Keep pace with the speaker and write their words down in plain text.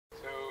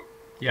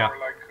Yeah. more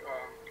like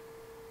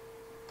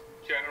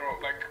general,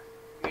 like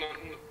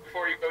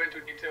before you go into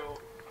detail,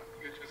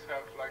 you just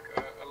have like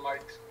a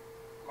light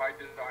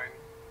design,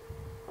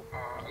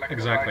 like a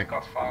Exactly. light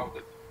cut file.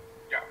 That,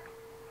 yeah.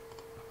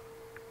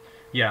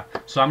 Yeah.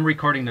 So I'm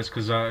recording this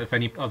because if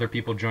any other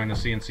people join the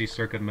CNC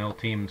Circuit Mill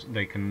teams,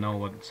 they can know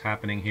what's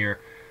happening here.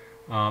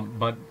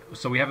 But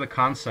so we have the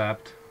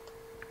concept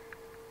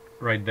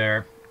right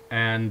there,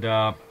 and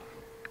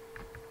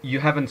you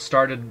haven't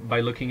started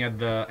by looking at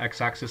the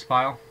x-axis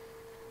file.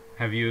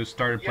 Have you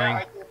started Yeah, playing?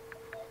 I did.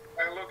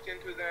 I looked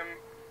into them,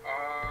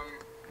 um,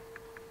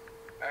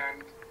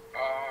 and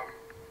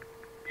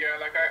yeah,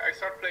 like I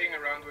started playing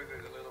around with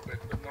it a little bit,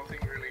 but nothing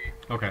really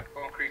Okay.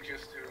 concrete,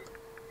 just to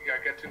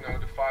get to know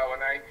the file.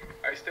 And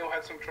I still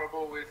had some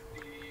trouble with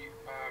the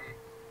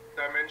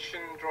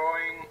dimension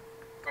drawing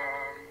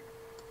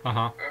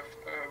Uh-huh.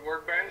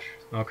 workbench.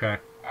 Okay.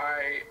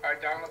 I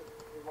downloaded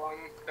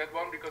that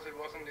one because it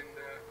wasn't in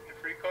the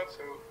free cut,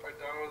 so I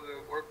downloaded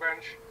the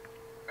workbench,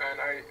 and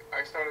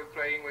I started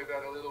playing with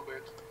that a little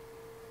bit,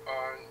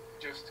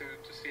 just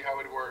to see how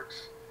it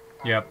works.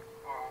 Yep.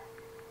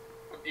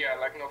 But yeah,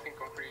 like nothing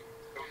concrete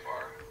so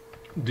far.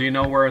 Do you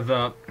know where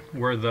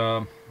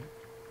the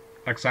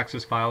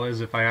x-axis file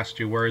is? If I asked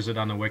you, where is it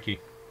on the wiki?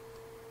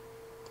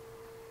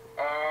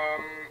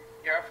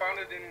 Yeah, I found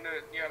it in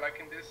like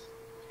in this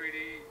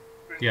 3D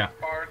printed Yeah.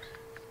 part.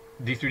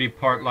 D3D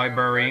part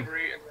library,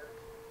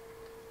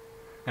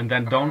 and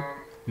then don't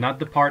not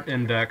the part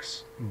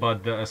index,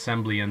 but the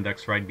assembly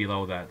index right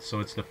below that. So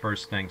it's the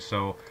first thing.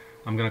 So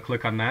I'm gonna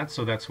click on that.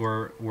 So that's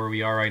where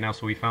we are right now.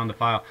 So we found the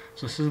file.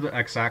 So this is the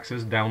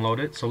x-axis. Download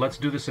it. So let's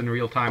do this in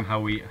real time.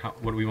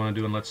 What we want to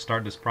do, and let's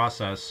start this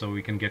process so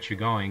we can get you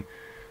going.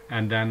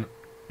 And then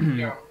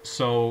Yeah.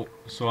 so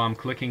I'm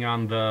clicking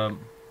on the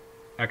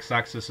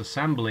x-axis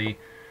assembly.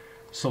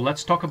 So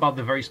let's talk about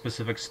the very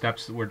specific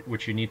steps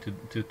which you need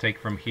to take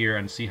from here,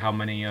 and see how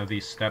many of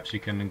these steps you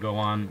can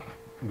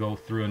go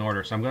through in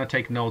order. So I'm going to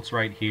take notes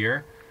right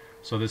here.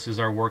 So this is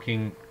our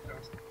working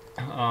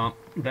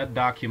that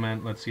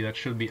document. Let's see, that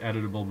should be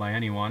editable by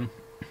anyone.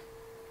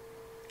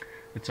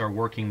 It's our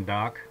working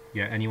doc.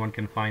 Yeah, anyone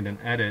can find and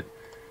edit.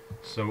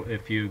 So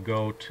if you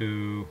go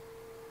to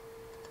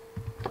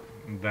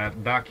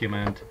that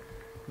document,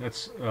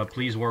 that's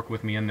please work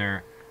with me in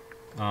there.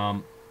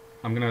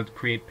 I'm gonna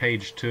create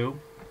page 2.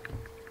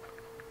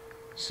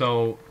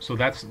 So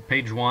that's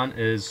page 1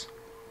 is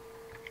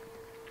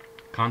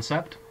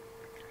concept,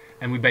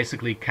 and we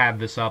basically CAD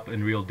this up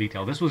in real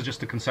detail. This was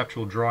just a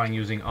conceptual drawing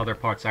using other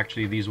parts.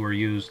 Actually, these were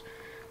used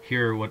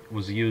here. What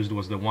was used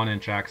was the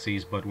 1-inch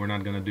axes, but we're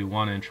not gonna do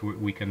 1-inch.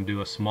 We can do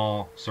a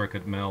small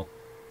circuit mill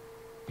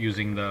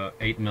using the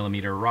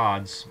 8mm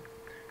rods,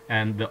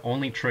 and the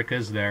only trick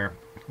is there.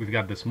 We've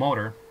got this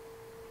motor.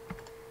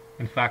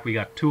 In fact, we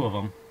got 2 of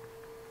them.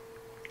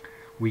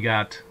 We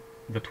got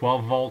the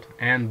 12 volt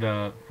and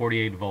the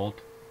 48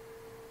 volt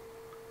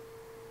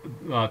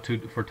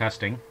for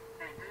testing.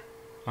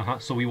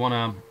 So we want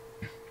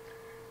to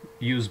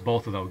use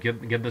both of those.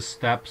 Get the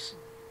steps.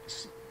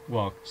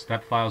 Well,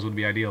 step files would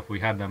be ideal if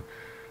we had them,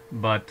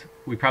 but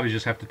we probably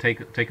just have to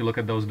take a look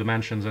at those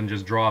dimensions and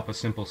just draw up a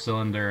simple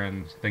cylinder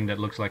and thing that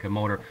looks like a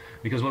motor.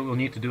 Because what we'll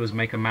need to do is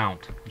make a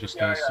mount, just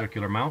a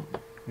circular mount.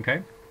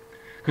 Okay?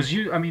 Because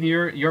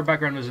your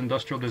background is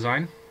industrial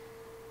design.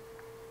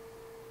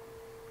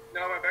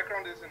 No, my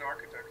background is in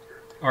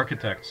architecture.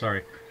 Architect,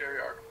 sorry.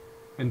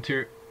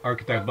 Interior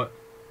architect, but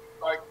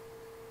like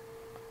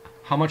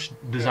how much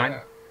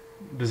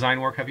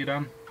design work have you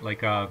done? Like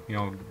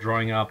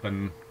drawing up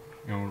and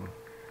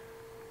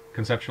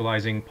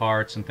conceptualizing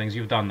parts and things.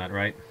 You've done that,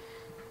 right?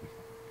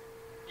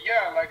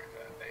 Yeah, like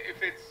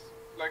if it's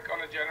like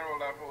on a general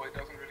level, it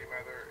doesn't really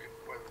matter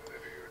whether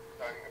you're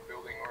designing a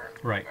building or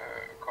right.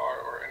 A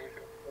car or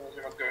anything.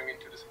 You're not going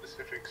into the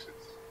specifics.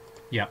 It's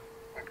yeah.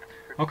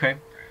 Okay.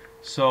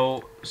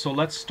 So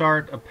let's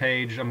start a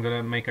page. I'm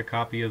gonna make a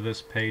copy of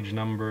this page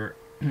number.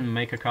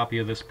 Make a copy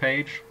of this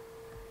page.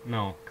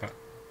 No.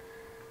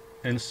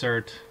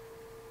 Insert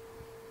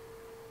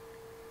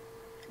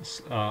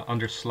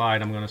under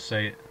slide. I'm gonna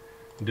say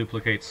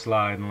duplicate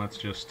slide, and let's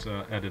just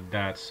edit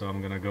that. So I'm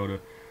gonna go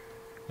to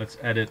let's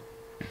edit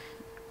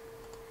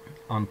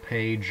on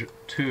page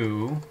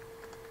 2.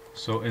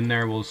 So in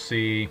there we'll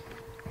see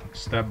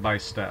step by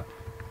step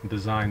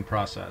design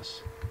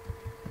process.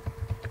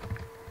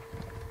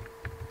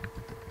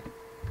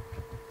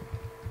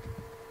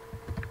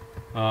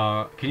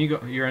 Can you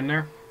go? You're in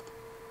there?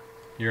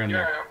 You're in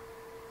there.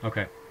 Yeah.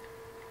 Okay.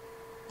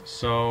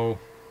 So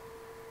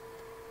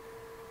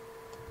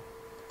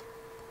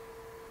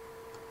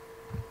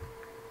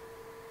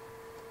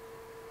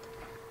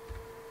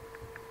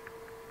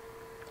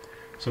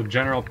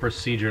general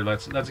procedure.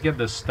 Let's get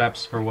the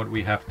steps for what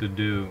we have to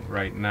do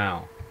right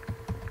now.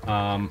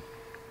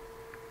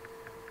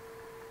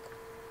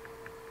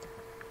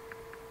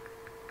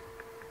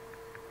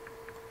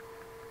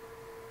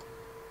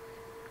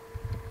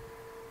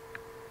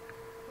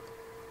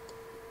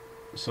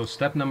 So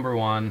step number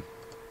 1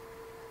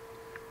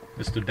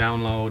 is to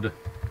download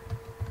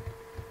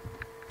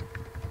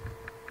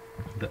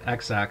the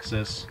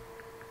x-axis,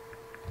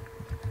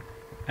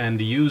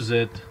 and use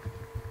it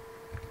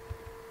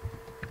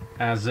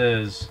as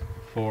is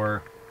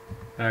for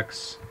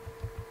x,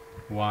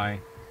 y,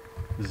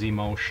 z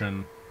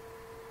motion.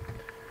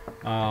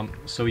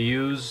 So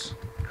use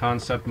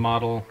concept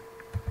model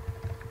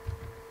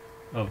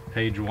of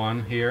page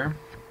 1 here.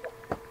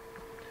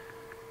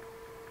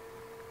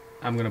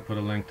 I'm going to put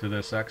a link to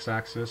this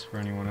x-axis for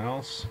anyone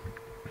else.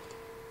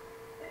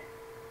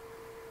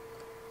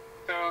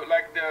 So,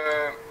 like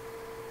the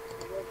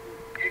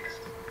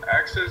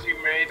x-axis you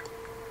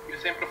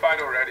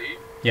simplified already.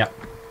 Yeah.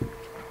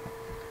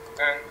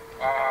 And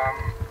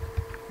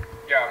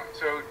yeah,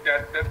 so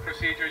that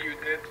procedure you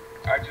did,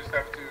 I just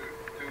have to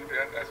do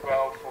that as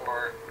well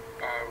for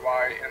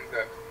y and z.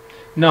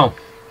 No,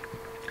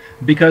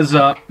 because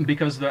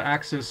the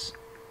axis,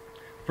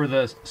 for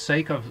the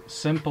sake of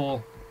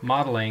simple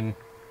modeling,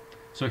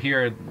 so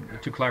here,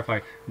 to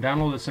clarify,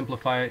 download it,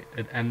 simplify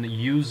it, and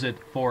use it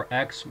for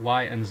x,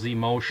 y, and z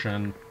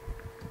motion.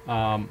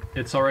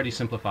 It's already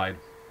simplified.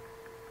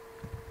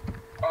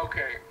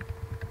 Okay.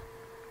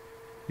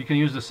 You can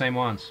use the same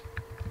ones.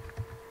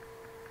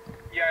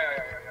 Yeah.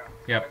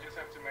 Yep. I just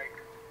have to make,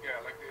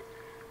 like this.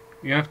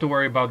 You don't have to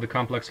worry about the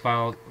complex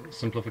file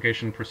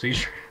simplification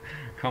procedure.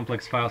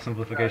 Complex file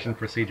simplification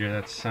procedure.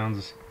 That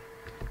sounds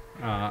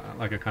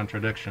like a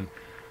contradiction,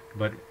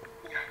 but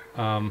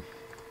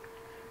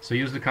so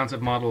use the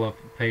concept model of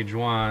page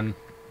 1.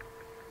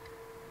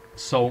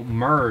 So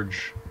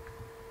merge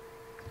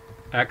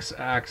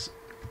x-axis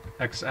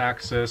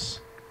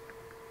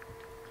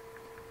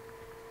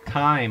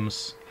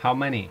times how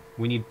many?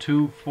 We need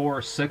 2,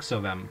 4, 6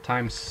 of them,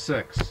 times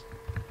 6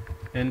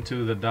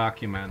 into the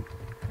document.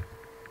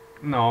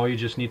 No, you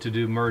just need to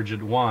do merge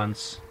it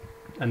once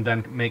and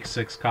then make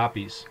 6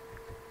 copies.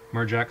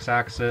 Merge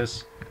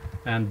x-axis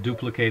and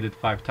duplicate it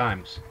 5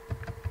 times.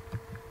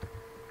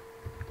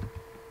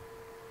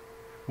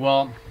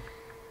 Well,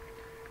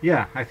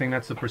 yeah, I think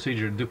that's the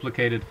procedure.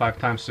 Duplicate it 5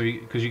 times. So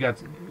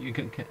because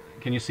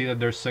can you see that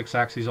there's 6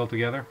 axes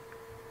altogether?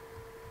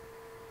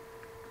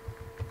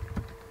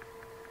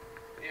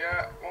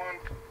 Yeah, 1,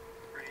 2,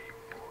 3,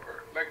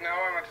 4. Like now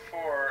I'm at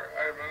 4.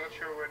 I'm not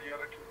sure where the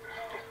other 2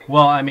 go.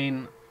 Well, I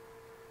mean,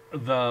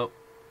 the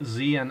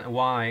z and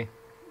y,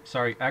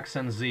 sorry, x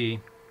and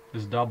z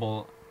is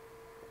double.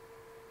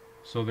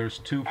 So there's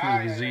 2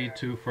 for the z,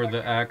 2 for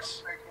the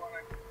x.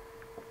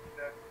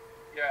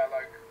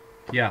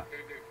 Yeah. They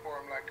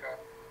form like a.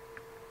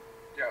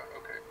 Yeah.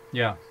 Okay.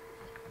 Yeah.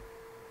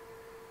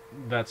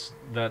 That's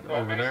that so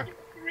over there.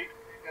 Recreate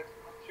that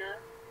structure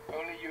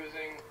only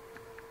using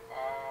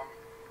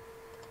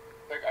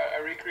like I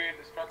recreate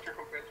the structure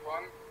from page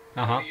 1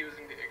 only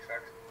using the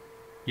x-axis.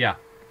 Yeah.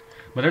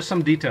 But there's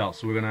some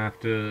details we're going to have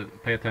to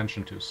pay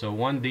attention to. So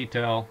one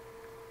detail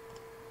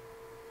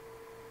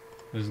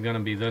is going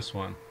to be this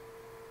one.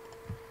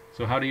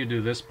 So how do you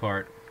do this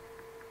part?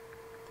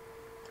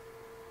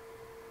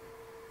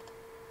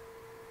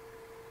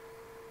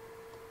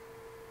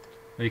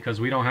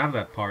 Because we don't have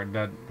that part.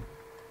 That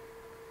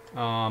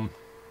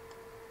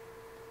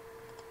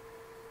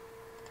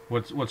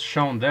what's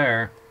shown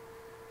there,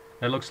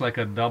 that looks like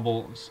a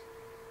double.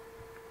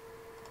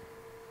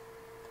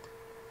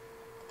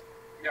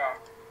 Yeah.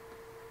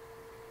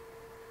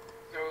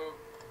 So.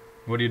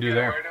 What do you do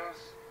there?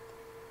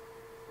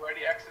 Where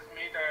the axes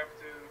meet, I have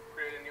to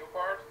create a new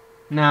part.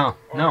 No,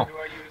 or no. Do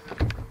I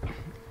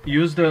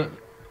use the.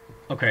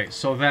 Okay,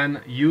 so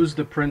then use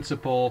the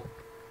principle.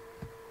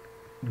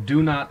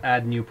 Do not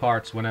add new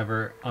parts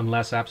whenever,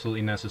 unless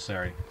absolutely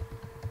necessary.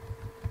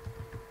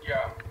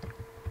 Yeah.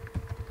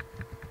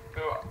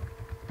 So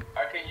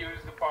I can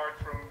use the part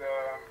from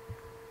the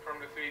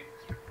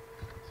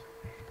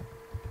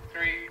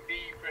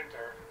 3D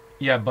printer.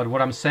 Yeah, but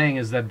what I'm saying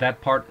is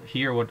that part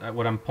here,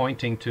 what I'm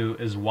pointing to,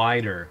 is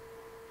wider.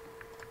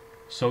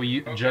 So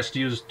you just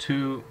use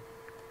 2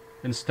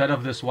 instead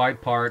of this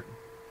wide part.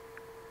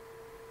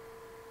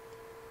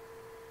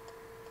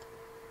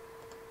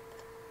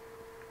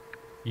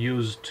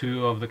 Use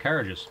 2 of the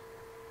carriages.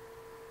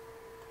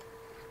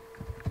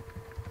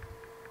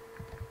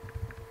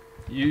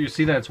 You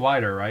see that it's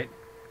wider, right?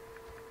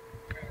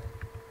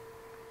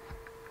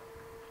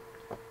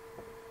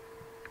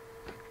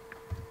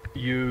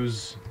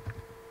 Use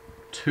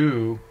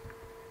 2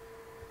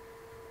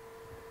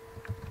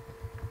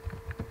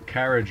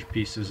 carriage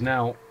pieces.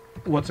 Now,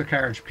 what's a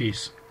carriage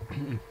piece?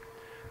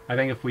 I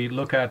think if we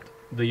look at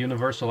the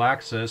universal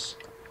axis,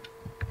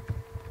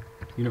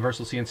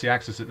 Universal CNC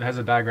Axis, it has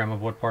a diagram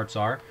of what parts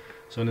are.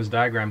 So in this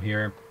diagram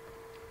here,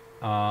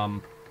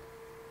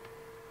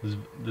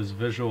 this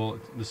visual,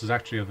 this is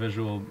actually a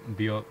visual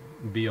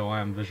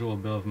BOM, visual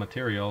bill of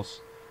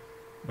materials,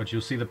 but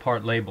you'll see the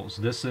part labels.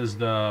 This is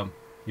the,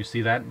 you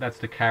see that? That's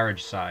the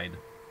carriage side.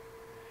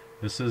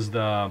 This is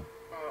the,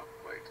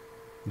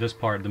 this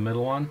part, the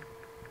middle one,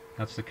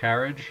 that's the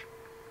carriage.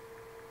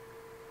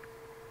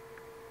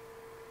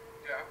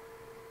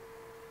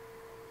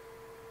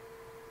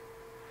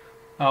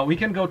 We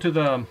can go to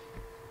the,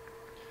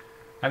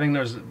 I think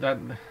there's that,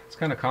 it's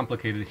kind of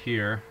complicated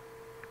here.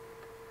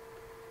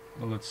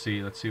 Well, let's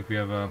see. Let's see if we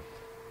have a.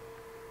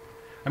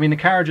 I mean, the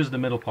carriage is the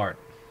middle part.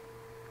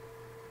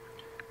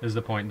 Is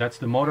the point? That's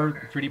the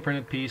motor 3D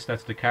printed piece.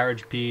 That's the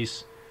carriage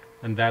piece,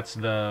 and that's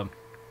the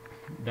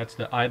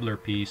idler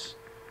piece.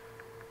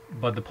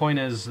 But the point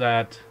is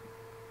that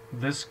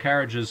this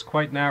carriage is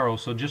quite narrow,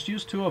 so just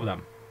use two of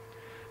them.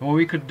 And what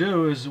we could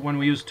do is, when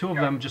we use two of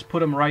them, just put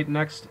them right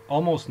next,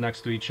 almost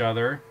next to each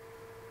other.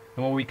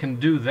 And what we can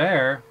do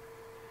there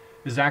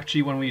is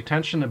actually, when we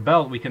tension the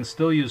belt, we can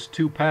still use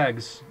two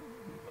pegs,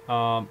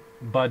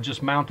 but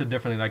just mount it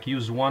differently. Like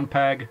use one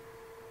peg.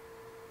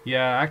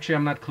 Yeah, actually,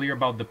 I'm not clear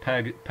about the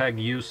peg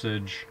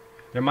usage.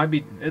 There might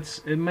be,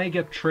 it may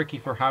get tricky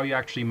for how you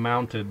actually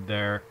mount it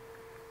there,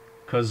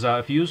 because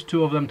if you use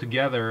two of them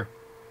together,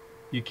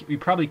 you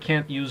probably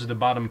can't use the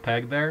bottom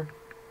peg there.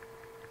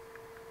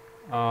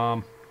 You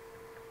know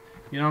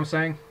what I'm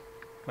saying?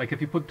 Like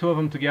if you put two of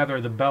them together,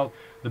 the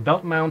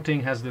belt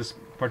mounting has this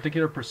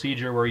particular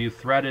procedure where you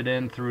thread it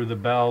in through the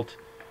belt,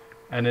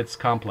 and it's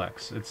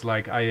complex. It's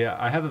like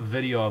I have a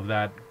video of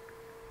that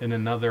in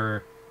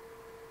another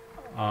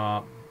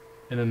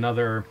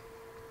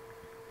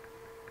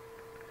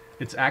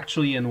It's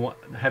actually in what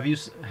have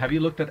you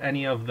looked at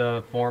any of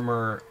the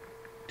former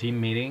team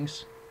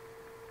meetings?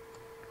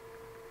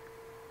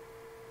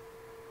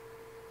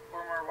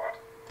 Former what?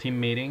 Team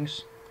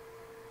meetings.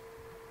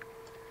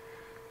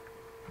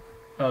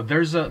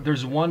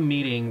 There's one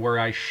meeting where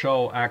I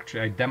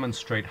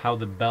demonstrate how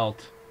the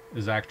belt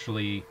is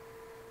actually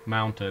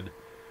mounted.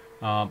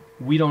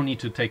 We don't need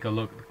to take a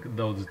look at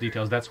those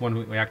details. That's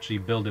when we actually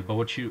build it. But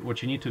what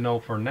you need to know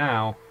for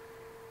now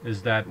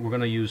is that we're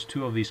going to use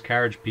two of these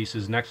carriage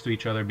pieces next to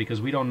each other,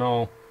 because we don't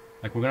know,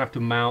 like we're going to have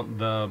to mount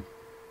the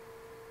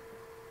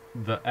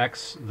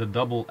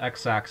double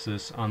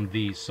x-axis on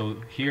these. So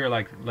here,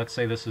 like let's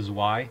say this is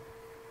Y.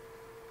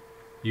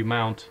 You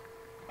mount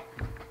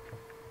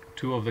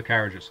two of the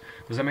carriages.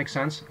 Does that make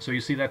sense? So you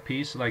see that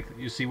piece, like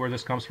you see where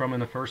this comes from in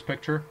the first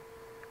picture?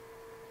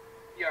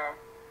 Yeah.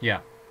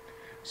 Yeah.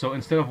 So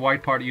instead of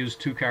white part, use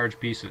two carriage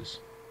pieces.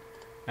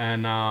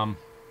 And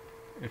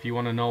if you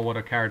want to know what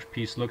a carriage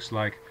piece looks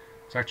like,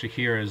 it's actually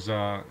here is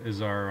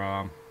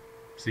our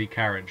see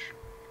carriage.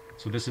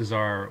 So this is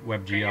our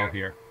WebGL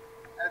here.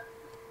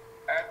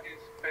 Add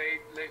this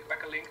page,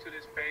 like a link to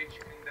this page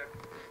in the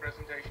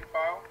presentation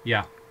file.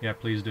 Yeah,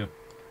 please do.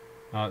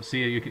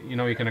 See, you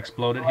know you can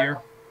explode it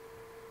here.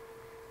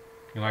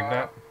 You like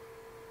that?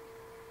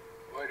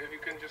 Well, if you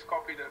can just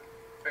copy the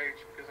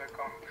page, because I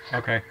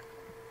can't. Okay.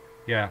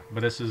 Yeah, but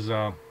this is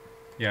yeah,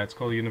 it's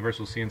called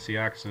Universal CNC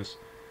Axis.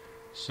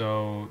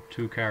 So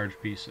two carriage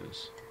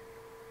pieces.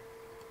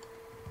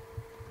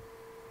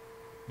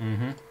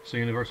 So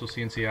Universal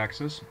CNC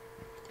Axis.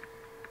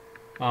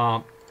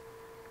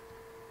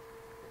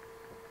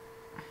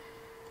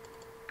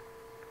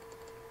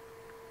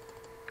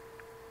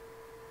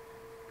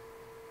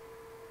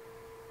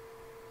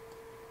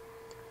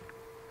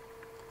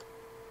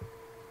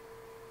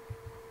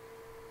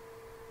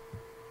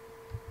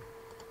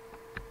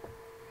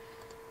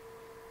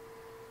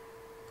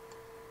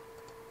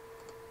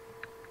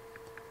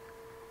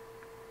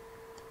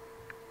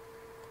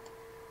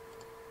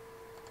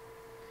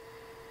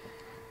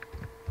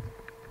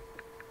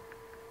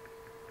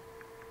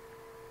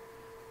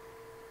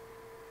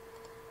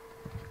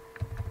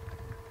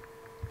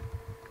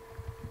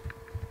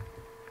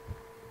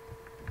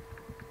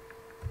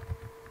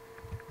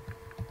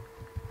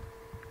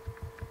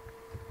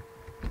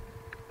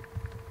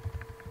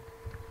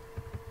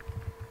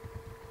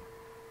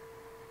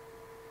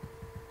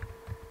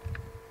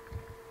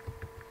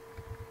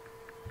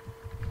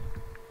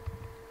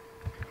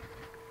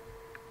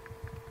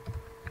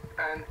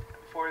 And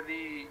for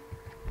the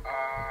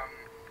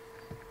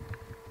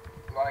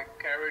like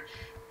carriage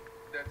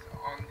that's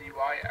on the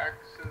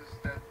y-axis,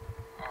 that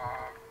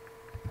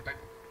like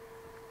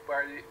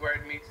where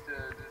it meets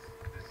the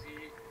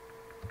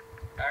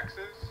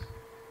z-axis,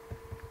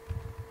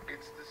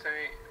 it's the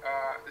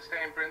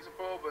same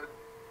principle, but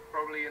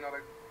probably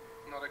another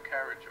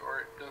carriage.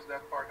 Or does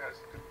that part has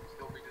to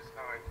still be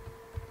designed?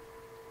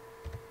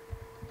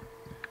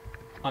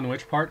 On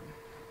which part?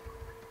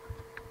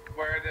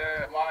 Where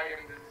the y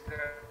and the z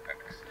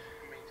axis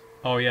meet.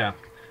 Oh yeah,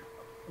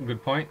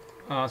 good point.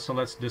 So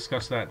let's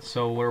discuss that.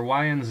 So where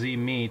y and z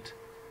meet,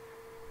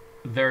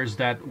 there's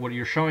that, what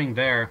you're showing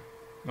there.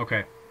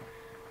 Okay.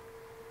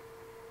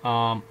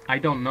 I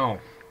don't know.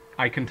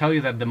 I can tell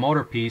you that the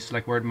motor piece,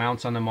 like where it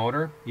mounts on the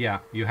motor, yeah,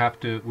 we have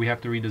to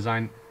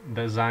design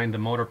the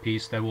motor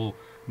piece that will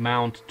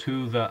mount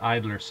to the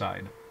idler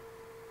side.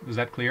 Is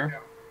that clear?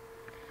 Yeah.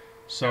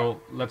 So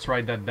let's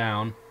write that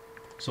down.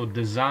 So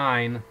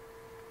design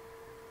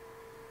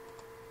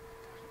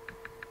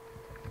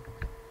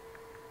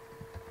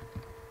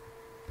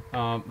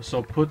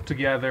so put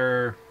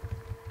together,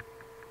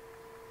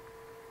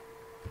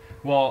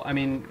 well, I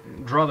mean,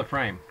 draw the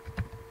frame.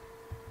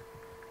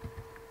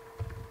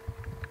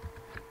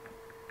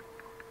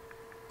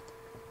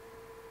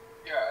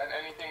 Yeah, and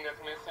anything that's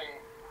missing,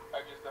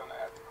 I just don't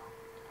add.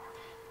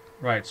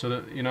 Right,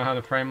 so you know how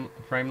the frame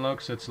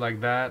looks? It's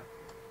like that.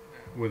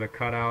 with a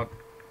cutout.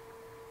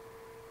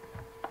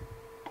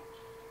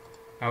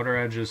 Outer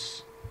edge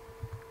is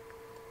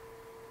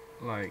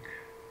like,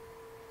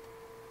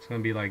 it's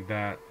gonna be like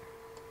that.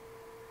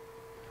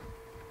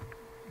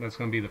 That's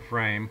gonna be the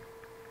frame.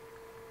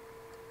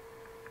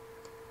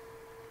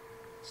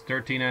 It's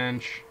 13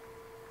 inch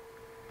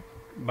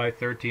by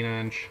 13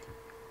 inch.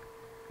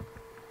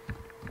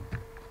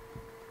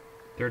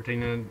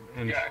 13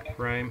 inch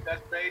frame.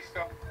 That's based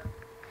on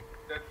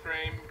that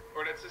frame,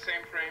 or that's the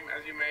same frame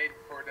as you made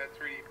for that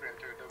 3D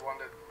printer, the one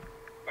that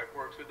like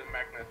works with the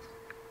magnets.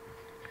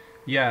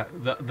 Yeah,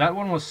 that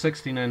one was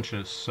 16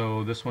 inches,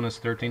 so this one is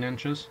 13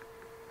 inches.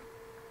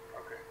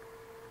 Okay.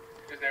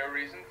 Is there a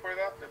reason for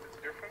that it's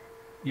different?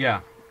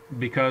 Yeah,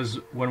 because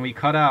when we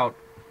cut out,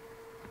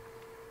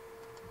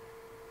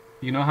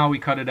 you know how we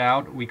cut it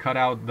out? We cut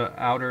out the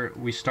outer,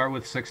 we start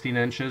with 16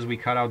 inches, we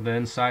cut out the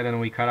inside, and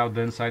we cut out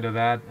the inside of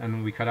that,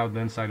 and we cut out the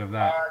inside of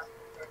that.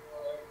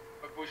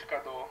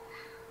 Babushka doll.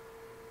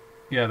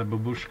 Yeah, the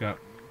babushka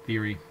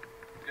theory.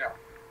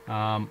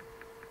 Yeah.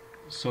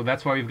 So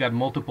that's why we've got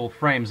multiple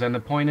frames, and the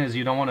point is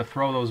you don't want to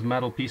throw those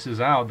metal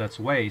pieces out, that's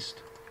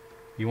waste.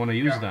 You want to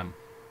use them.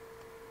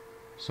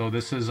 So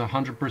this is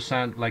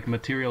 100% like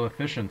material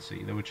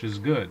efficiency, which is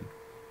good.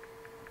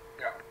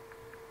 Yeah.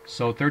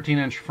 So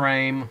 13-inch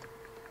frame,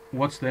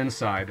 what's the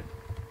inside?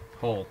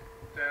 Hole.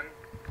 10.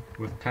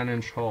 With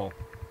 10-inch hole.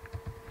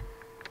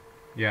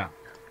 Yeah.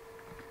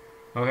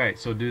 Okay,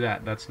 so do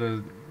that. That's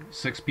the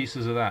 6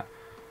 pieces of that.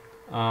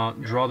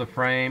 Draw the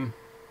frame.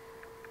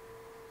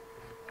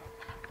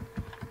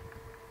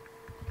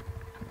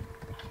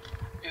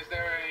 Is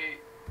there a?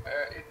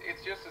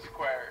 It's just a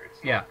square.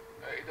 It's Yeah.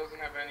 Not, it doesn't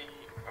have any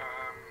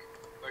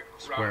like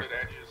Square. rounded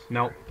edges.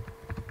 Nope.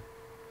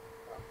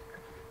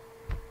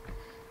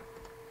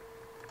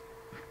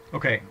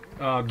 Okay.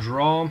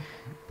 Draw.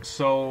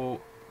 So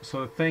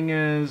the thing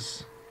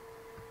is,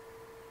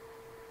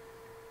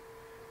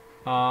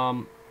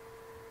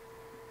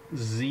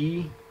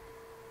 Z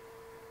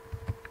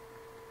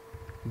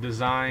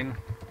design.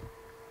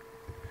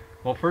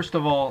 Well, first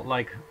of all,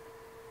 like,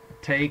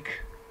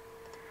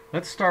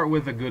 let's start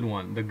with the good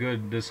one,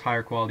 this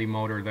higher quality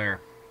motor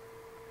there.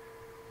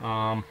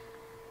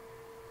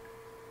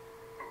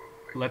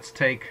 Let's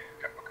take,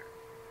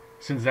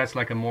 since that's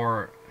like a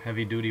more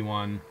heavy duty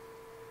one,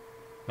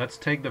 let's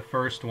take the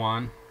first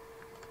one.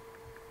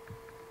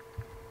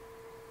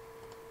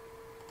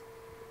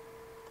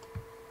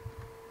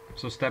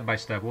 So step by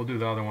step, we'll do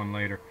the other one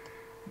later.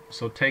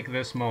 So take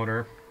this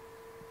motor,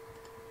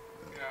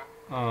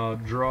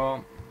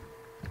 draw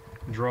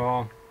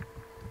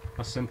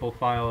a simple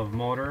file of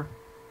motor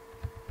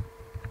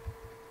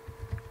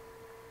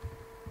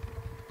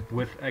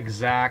with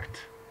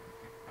exact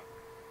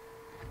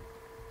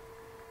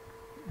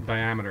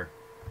diameter.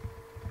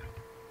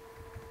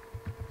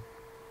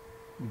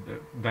 The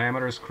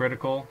diameter is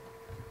critical.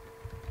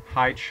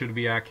 Height should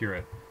be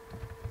accurate,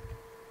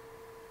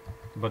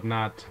 but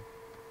not,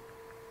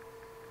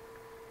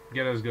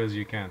 get as good as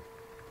you can.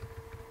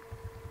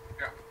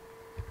 Yeah.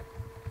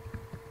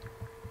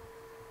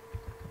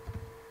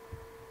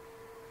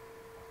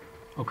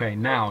 Okay,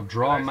 now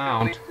draw a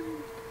mount.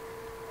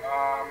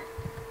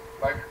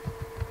 Like,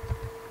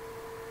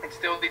 it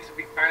still needs to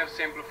be kind of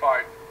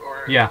simplified,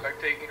 or like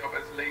taking up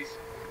as least.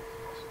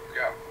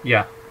 Yeah.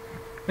 Yeah.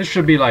 This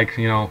should be like,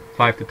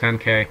 5 to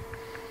 10K.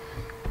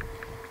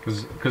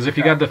 Because if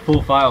you got the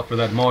full file for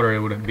that motor, it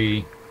would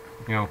be,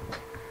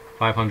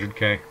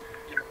 500K.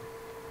 Yeah.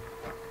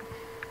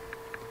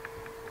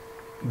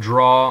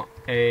 Draw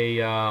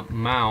a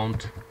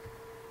mount.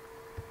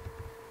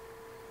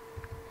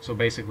 So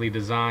basically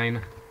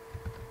design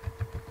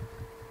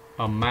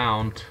a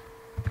mount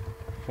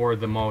for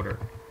the motor,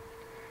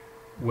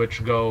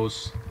 which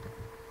goes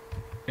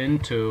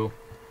into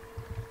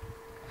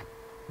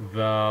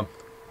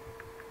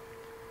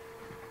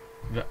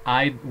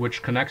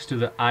which connects to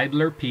the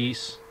idler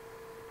piece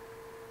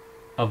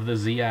of the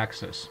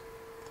Z-axis.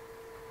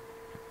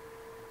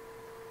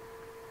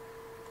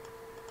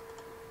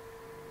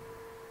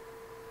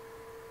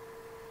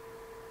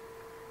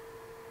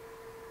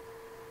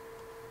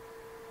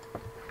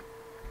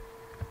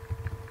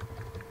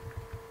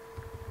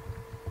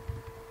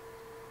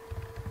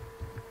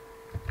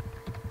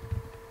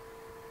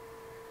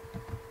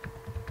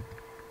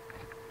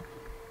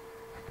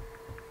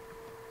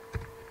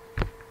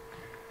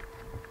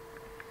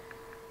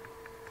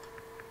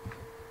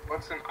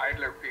 What's an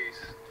idler piece?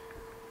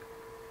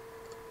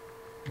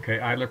 Okay,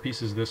 idler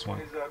piece is this one.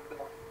 Is that the...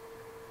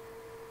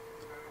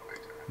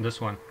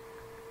 This one.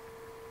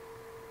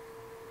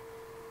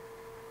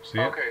 See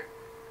it? Okay.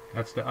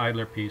 That's the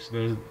idler piece.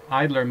 There's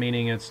idler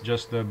meaning it's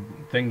just the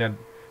thing that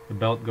the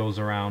belt goes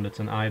around. It's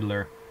an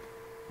idler.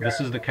 This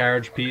is the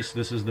carriage piece.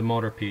 This is the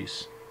motor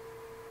piece.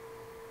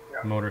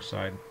 Yeah. Motor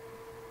side.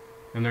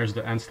 And there's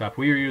the end stop.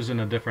 We are using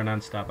a different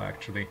end stop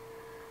actually.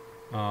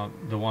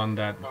 The one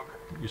that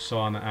you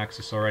saw on the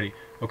axis already.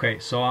 Okay,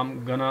 so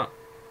I'm gonna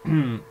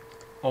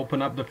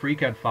open up the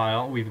FreeCAD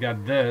file. We've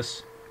got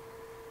this.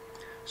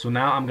 So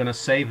now I'm gonna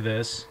save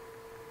this.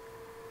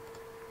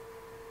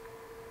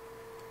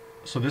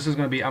 so this is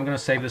going to be, I'm going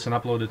to save this and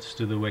upload it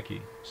to the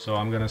wiki. So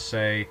I'm going to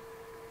say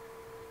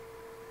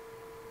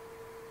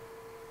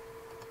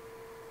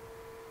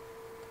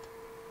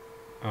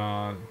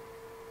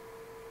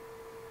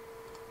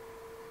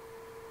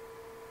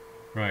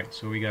right,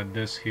 so we got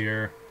this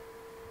here.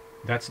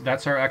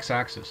 That's our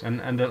x-axis,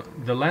 and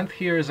the length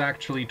here is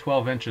actually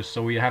 12 inches.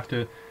 So we have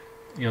to,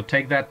 you know,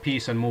 take that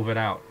piece and move it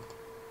out.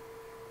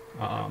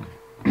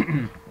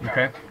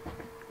 Okay,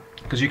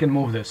 because you can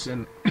move this.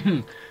 And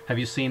have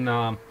you seen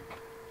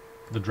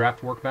the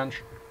draft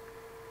workbench?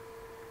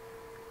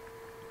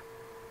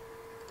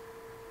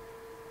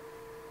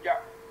 Yeah.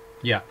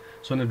 Yeah.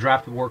 So in the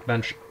draft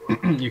workbench,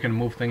 you can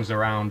move things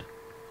around.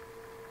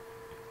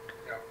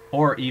 Yeah.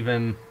 Or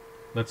even,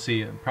 let's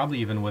see, probably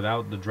even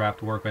without the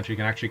draft workbench, you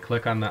can actually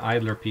click on the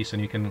idler piece,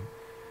 and you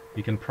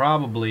can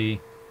probably,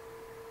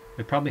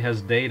 it probably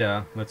has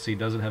data. Let's see,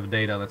 does it have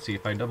data? Let's see,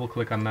 if I double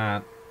click on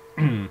that,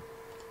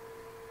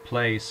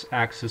 place,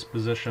 axis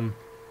position.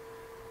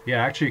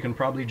 Yeah, actually you can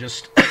probably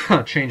just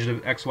change the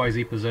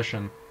XYZ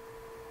position.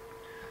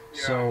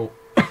 Yeah. So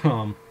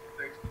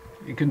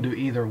you can do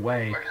either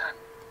way.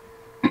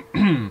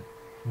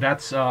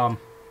 That's to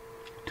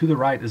the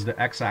right is the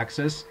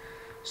x-axis.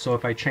 So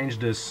if I change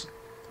this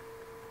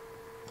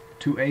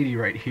 280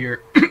 right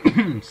here,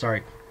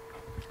 sorry,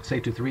 say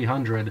to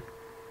 300,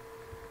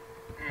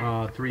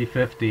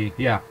 350,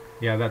 yeah,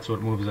 that's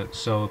what moves it.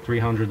 So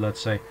 300, let's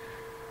say.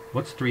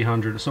 What's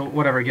 300? So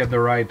whatever, get the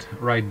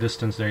right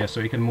distance there. Yeah,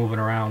 so you can move it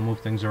around, move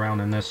things around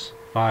in this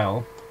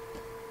file.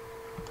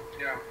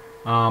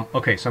 Yeah.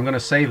 Okay, so I'm going to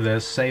save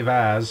this, save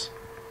as,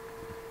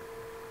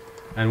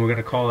 and we're going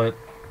to call it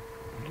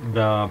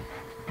the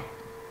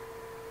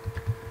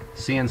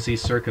CNC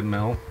Circuit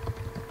Mill,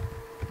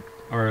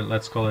 or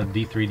let's call it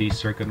D3D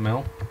Circuit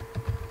Mill.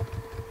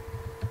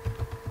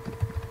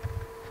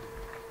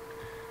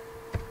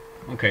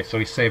 Okay, so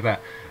we save that.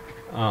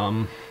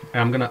 And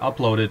I'm going to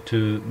upload it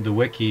to the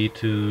wiki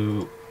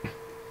to...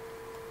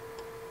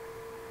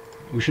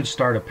 We should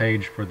start a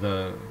page for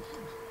the...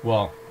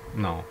 Well,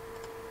 no.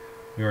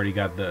 We already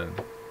got the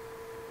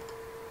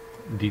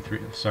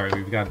D3... Sorry,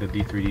 we've got the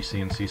D3D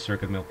CNC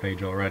Circuit Mill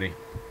page already.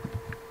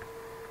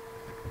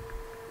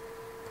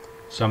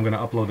 So I'm going to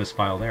upload this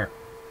file there.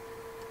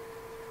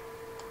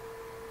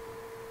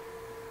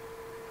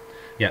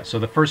 Yeah, so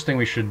the first thing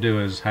we should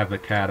do is have the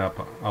CAD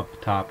up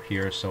top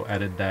here. So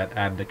edit that,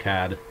 add the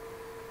CAD.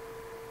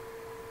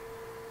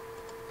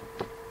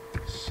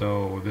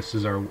 So this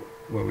is our,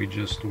 what we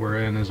just were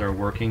in is our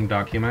working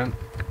document.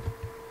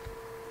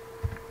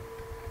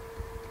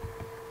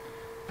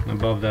 And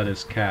above that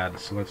is CAD.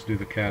 So let's do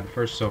the CAD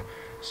first.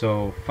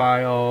 So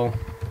file,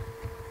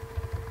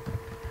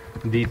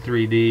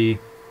 D3D,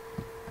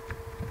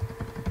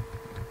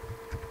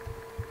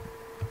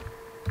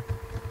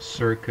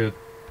 circuit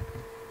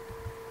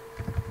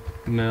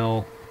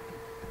mill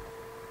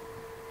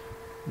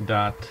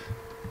dot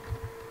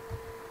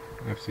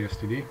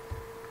fcstd.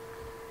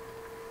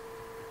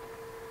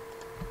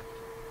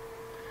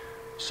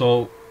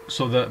 So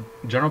the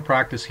general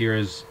practice here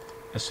is,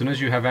 as soon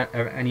as you have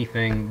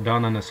anything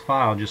done on this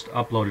file, just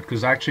upload it,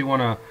 because I actually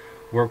want to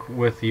work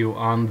with you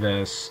on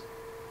this.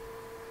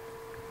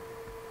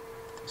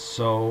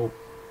 So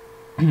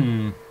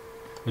the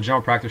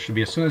general practice should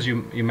be, as soon as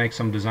you make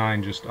some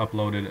design, just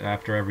upload it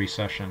after every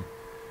session.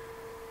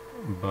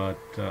 But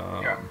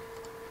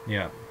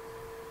yeah.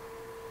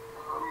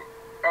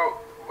 Oh,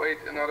 wait,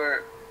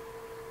 another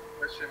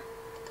question.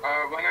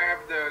 When I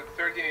have the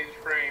 13-inch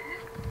frame,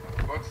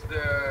 what's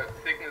the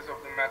thickness of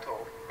the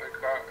metal?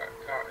 Like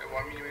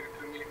 1 millimeter,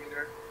 2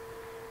 millimeter?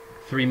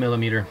 3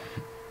 millimeter.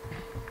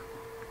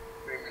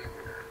 3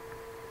 millimeter.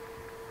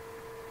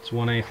 It's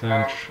 1/8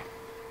 inch.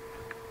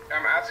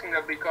 I'm asking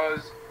that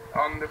because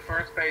on the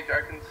first page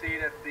I can see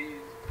that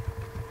these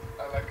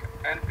like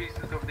end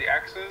pieces of the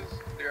axes,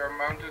 they are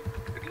mounted,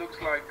 it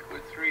looks like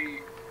with 3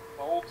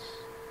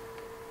 bolts.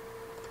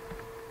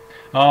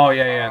 Oh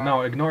yeah.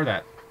 No, ignore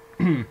that.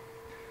 Okay.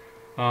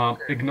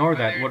 Ignore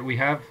that. What we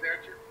have.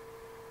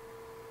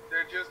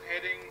 They're just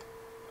hitting,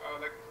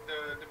 like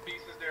the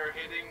pieces. They're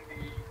hitting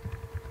the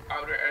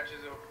outer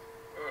edges of,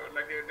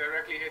 like they're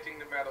directly hitting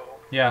the metal.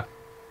 Yeah.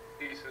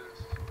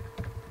 Pieces.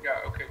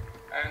 Yeah. Okay.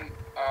 And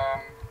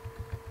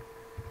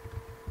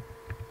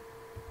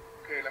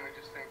okay, let me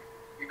just think.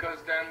 Because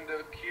then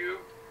the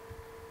cube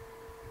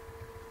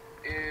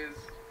is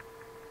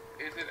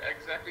it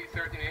exactly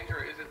 13-inch,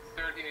 or is it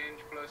 13-inch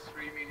plus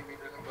 3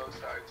 millimeters on both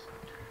sides?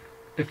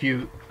 If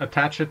you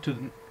attach it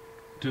to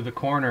the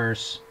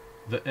corners,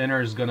 the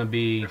inner is gonna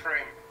be. The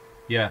frame.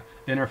 Yeah,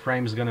 inner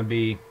frame is gonna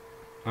be.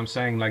 I'm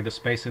saying like the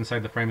space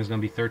inside the frame is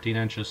gonna be 13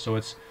 inches, so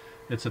it's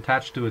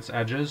attached to its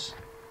edges.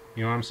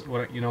 You know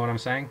what I'm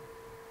saying?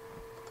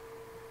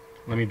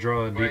 Let me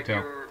draw a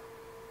detail.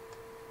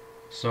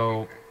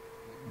 So okay.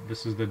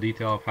 This is the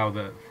detail of how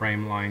the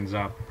frame lines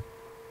up.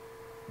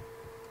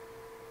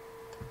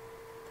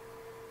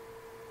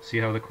 See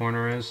how the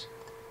corner is?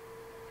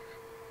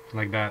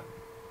 Like that.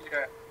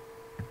 Yeah.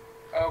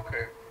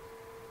 Okay.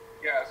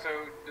 Yeah, so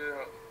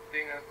the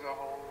thing as a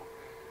whole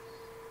is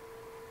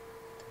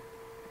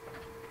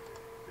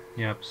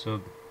Yep. So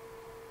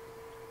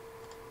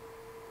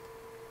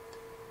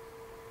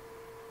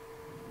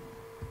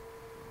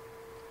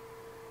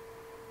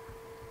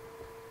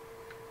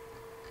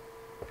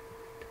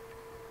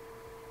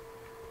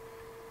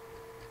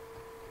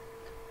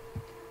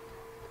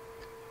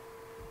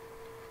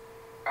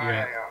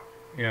Yeah.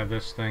 yeah,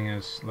 this thing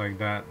is like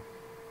that.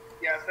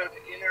 Yeah, so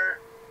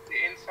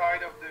the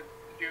inside of the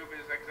tube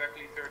is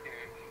exactly 13 inches.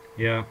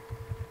 Yeah.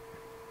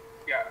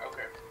 Yeah,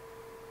 okay.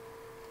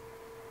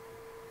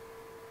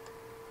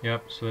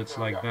 Yep, so it's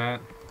like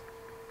that.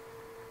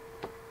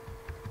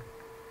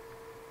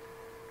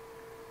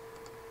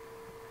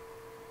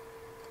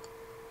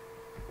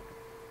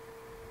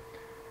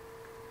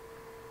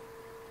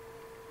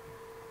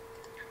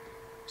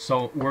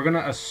 So we're going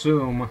to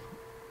assume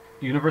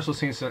universal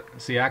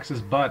CNC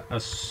axis, but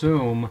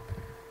assume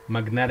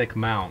magnetic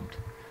mount.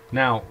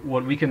 Now,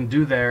 what we can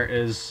do there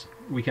is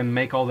we can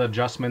make all the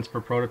adjustments for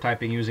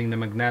prototyping using the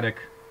magnetic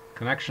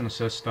connection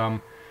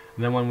system.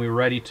 And then when we're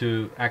ready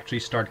to actually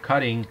start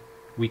cutting,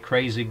 we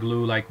crazy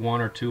glue like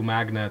 1 or 2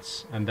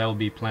 magnets, and there'll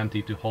be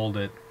plenty to hold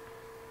it.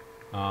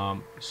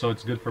 So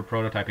it's good for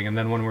prototyping. And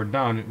then when we're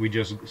done, we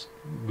just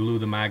glue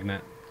the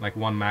magnet, like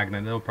 1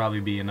 magnet. It'll probably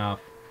be enough,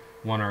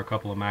 1 or a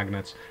couple of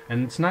magnets.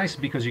 And it's nice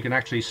because you can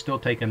actually still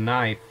take a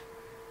knife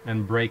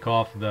and break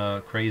off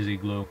the crazy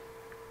glue.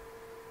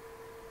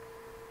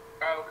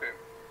 Oh, okay.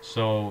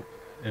 So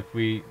if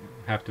we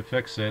have to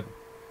fix it,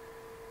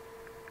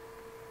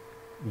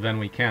 then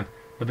we can't.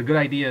 But the good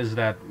idea is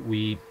that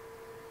we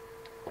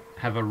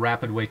have a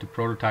rapid way to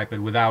prototype it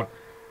without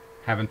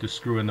having to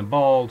screw in the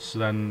bolts,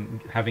 then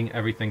having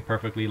everything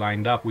perfectly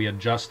lined up. We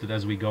adjust it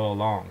as we go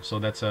along. So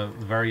that's a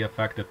very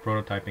effective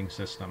prototyping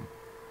system.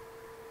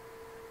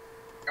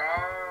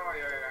 Oh,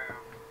 yeah.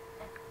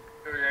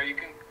 So yeah, you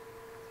can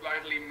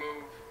slightly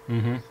move.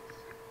 Mm-hmm.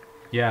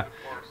 Yeah.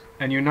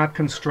 And you're not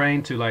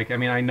constrained to, like, I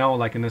mean, I know,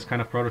 like, in this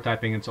kind of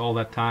prototyping, it's all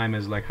that time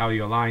is, like, how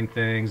you align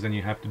things, then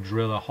you have to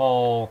drill a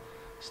hole,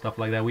 stuff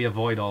like that. We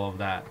avoid all of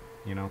that,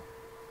 you know?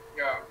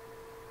 Yeah.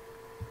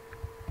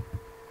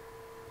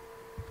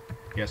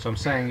 Yeah, so I'm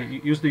saying,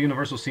 use the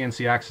universal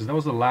CNC axis. That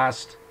was the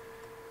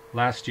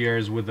last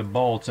year's with the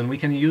bolts, and we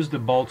can use the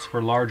bolts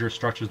for larger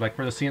structures. Like,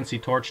 for the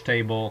CNC torch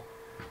table,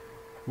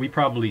 we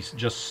probably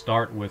just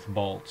start with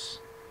bolts,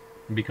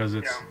 because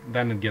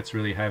then it gets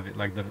really heavy.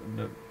 Like,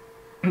 the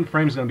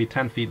frame's going to be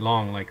 10 feet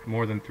long, like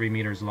more than 3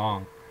 meters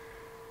long.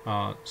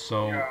 And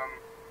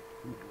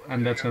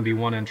that's going to be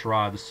 1-inch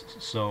rods,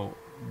 so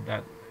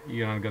that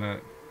you're not going to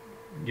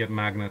get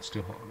magnets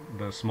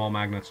the small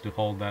magnets to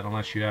hold that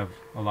unless you have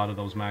a lot of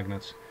those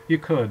magnets. You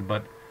could,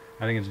 but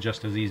I think it's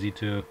just as easy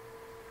to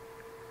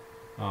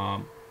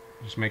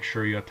just make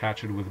sure you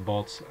attach it with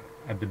bolts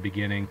at the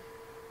beginning,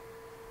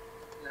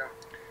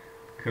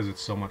 because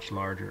it's so much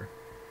larger.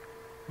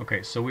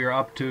 Okay, so we are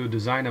up to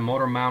design a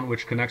motor mount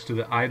which connects to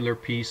the idler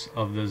piece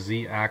of the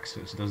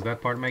Z-axis. Does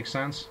that part make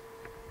sense?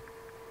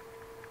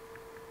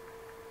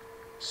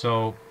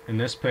 So in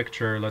this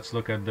picture, let's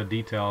look at the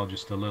detail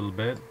just a little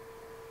bit.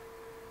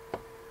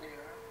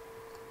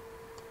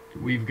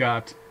 We've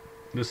got,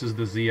 this is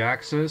the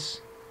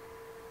Z-axis.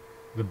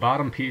 The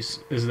bottom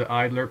piece is the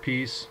idler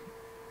piece.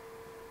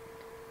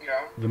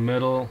 Yeah. The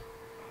middle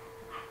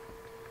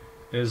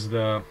is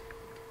the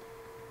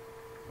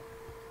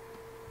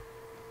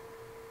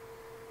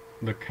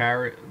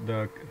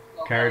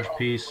carriage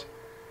piece,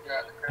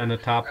 and the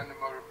top. And the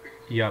motor piece.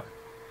 Yep.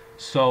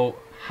 So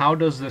how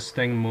does this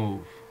thing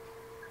move?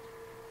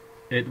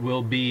 It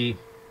will be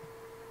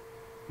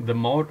the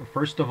motor.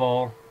 First of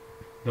all,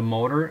 the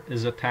motor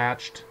is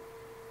attached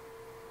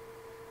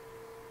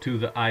to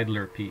the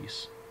idler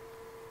piece.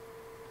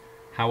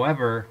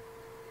 However,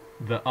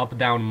 the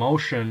up-down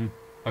motion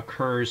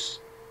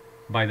occurs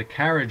by the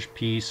carriage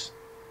piece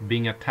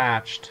being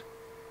attached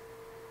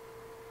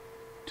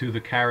to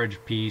the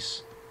carriage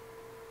piece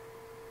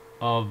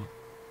of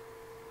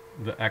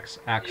the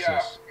x-axis.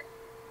 Yeah.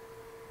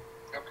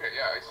 Okay,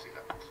 yeah, I see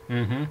that.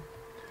 Mm-hmm.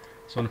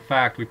 So in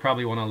fact, we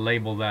probably want to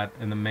label that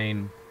in the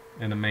main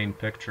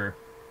picture.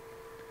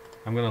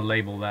 I'm going to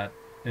label that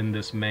in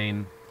this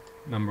main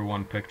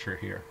 #1 picture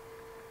here,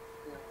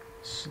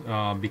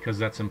 because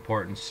that's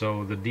important.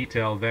 So the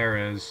detail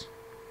there is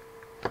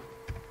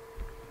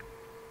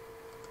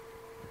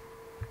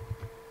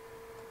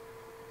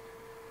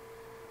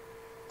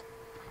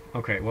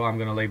okay, well, I'm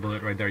going to label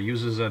it right there.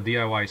 Uses a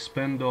DIY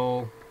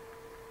spindle,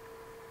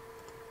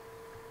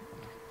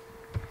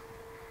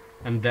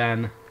 and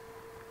then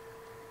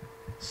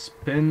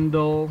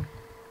spindle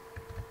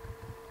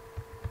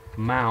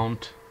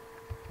mount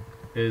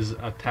is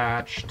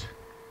attached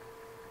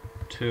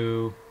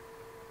to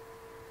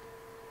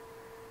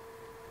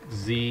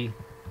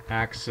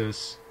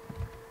Z-axis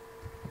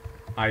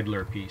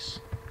idler piece.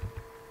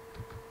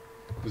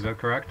 Is that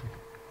correct?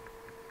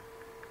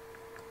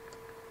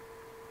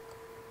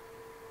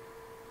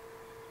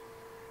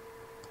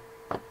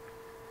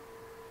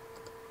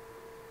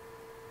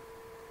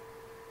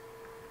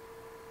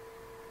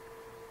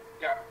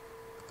 Yeah.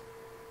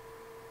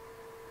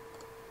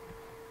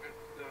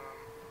 It's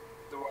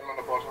the one on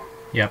the bottom.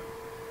 Yep.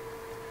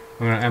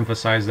 I'm going to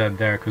emphasize that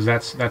there because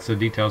that's the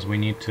details we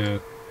need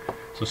to.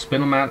 So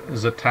spindle mat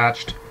is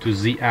attached to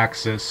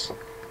Z-axis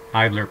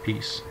idler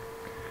piece.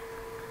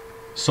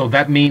 So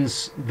that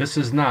means this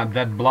is not,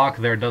 that block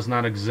there does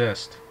not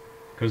exist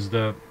because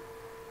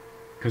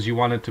you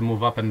want it to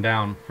move up and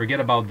down. Forget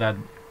about that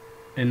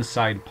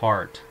inside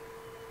part.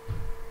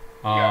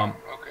 Yeah,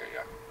 okay,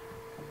 yeah.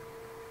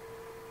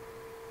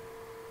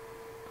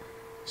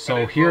 So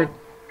but it here will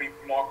be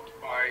blocked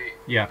by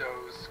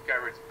those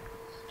carriage.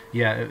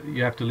 Yeah,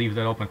 you have to leave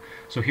that open.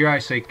 So here I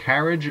say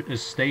carriage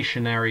is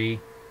stationary,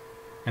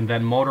 and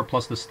then motor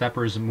plus the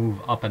steppers move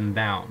up and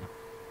down.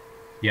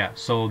 Yeah,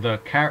 so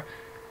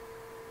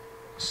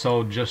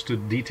so just to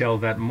detail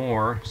that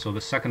more, so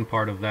the second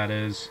part of that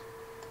is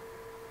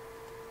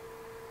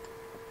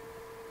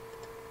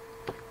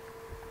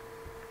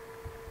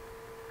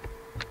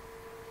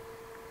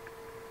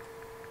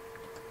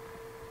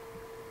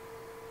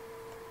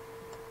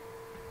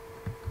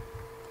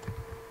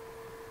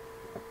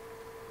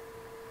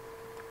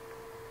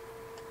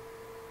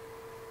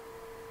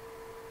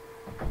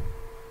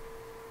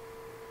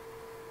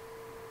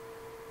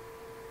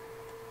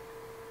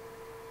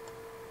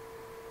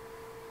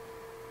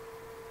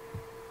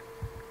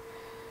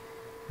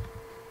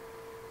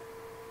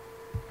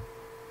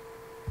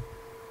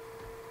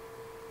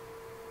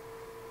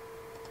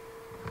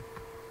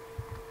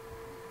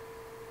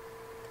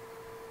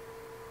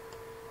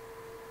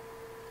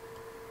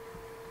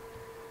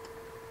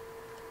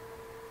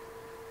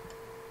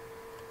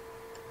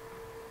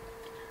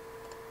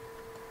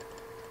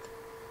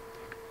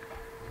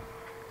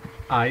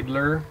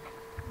idler,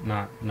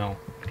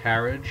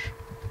 carriage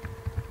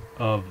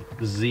of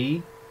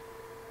Z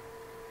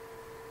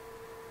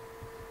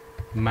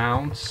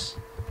mounts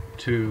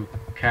to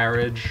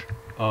carriage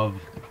of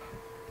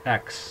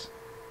X.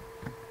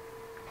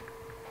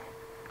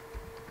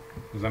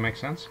 Does that make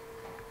sense?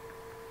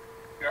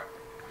 Yeah.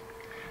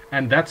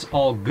 And that's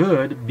all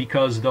good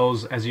because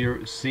those, as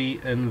you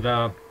see in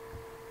the,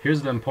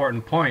 here's the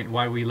important point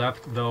why we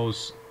left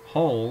those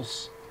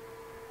holes.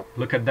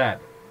 Look at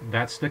that.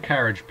 That's the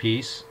carriage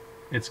piece.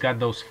 It's got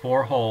those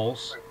 4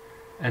 holes,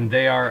 and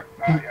they are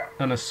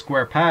in a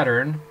square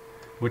pattern,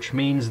 which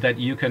means that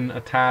you can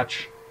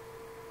attach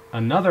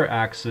another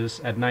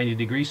axis at 90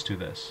 degrees to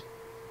this.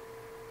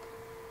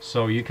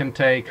 So you can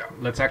take,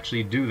 let's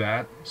actually do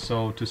that.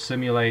 So to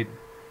simulate,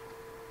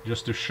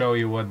 just to show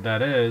you what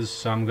that is,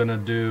 so I'm gonna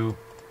do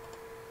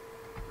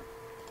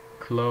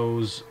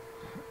close.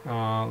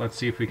 Let's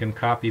see if we can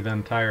copy the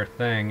entire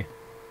thing.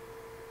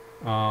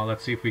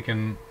 Let's see if we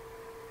can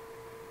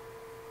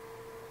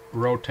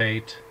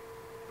rotate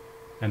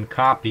and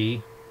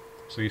copy.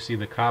 So you see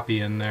the copy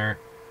in there.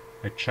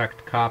 I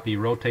checked copy,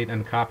 rotate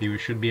and copy. We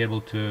should be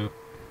able to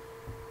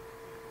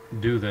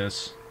do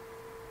this,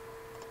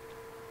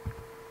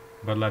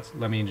 but let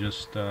me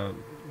just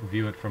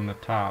view it from the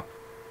top.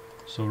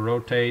 So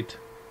rotate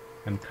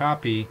and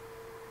copy.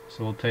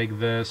 So we'll take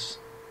this,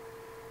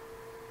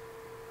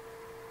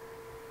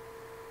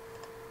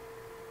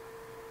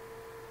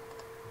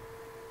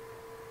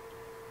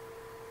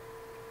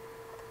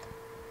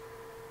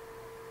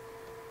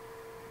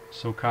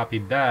 so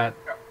copied that,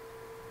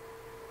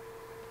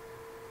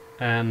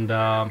 and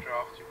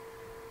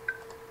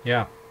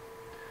yeah,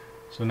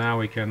 so now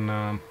we can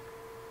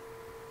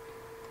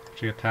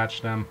actually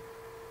attach them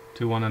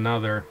to one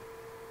another.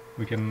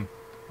 We can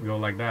go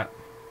like that.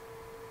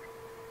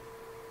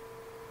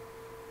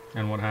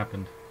 And what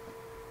happened?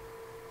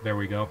 There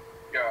we go.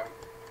 Yeah.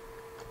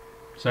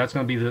 So that's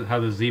going to be how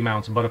the Z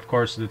mounts, but of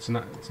course it's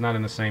not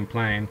in the same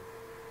plane.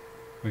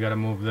 We got to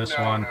move this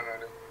one. No.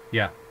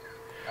 Yeah.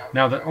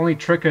 Now the only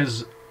trick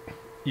is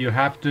you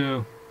have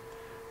to,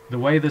 the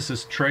way this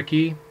is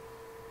tricky,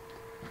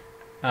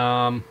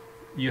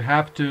 you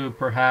have to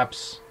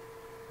perhaps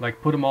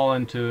like put them all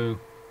into,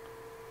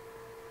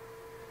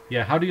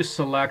 yeah, how do you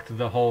select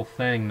the whole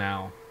thing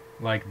now?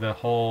 Like the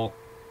whole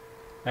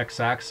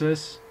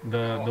x-axis,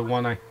 the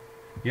one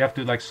you have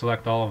to like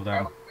select all of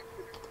them.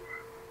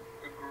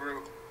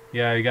 Group.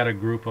 Yeah, you got to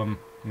group them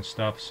and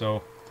stuff.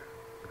 So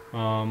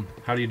how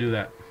do you do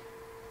that?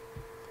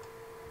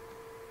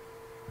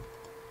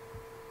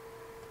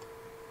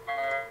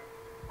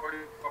 Or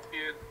you copy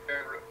it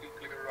and you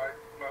click the right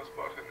mouse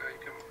button and you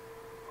can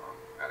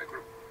add a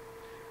group.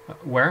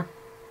 Where?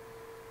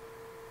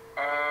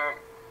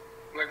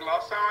 Like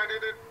last time I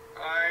did it,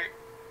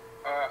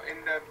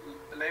 in that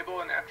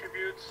label and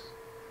attributes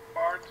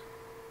part,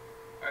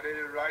 I did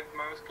a right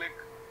mouse click,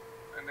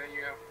 and then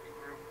you have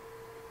a group.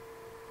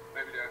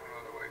 Maybe there's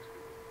another way to do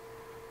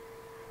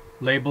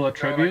it. Label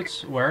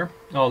attributes? Like where?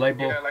 Oh,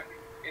 label. Yeah, like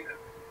in the,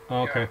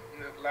 oh, okay. in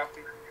the left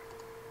menu.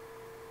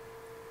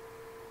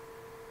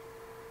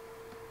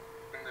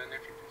 And then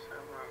if you just have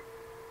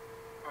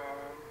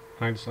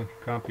I just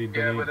copy,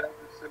 delete. yeah, but that's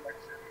the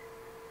selection.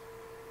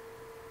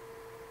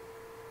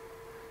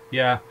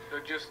 Yeah. So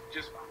just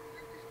find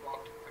an empty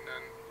spot and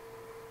then.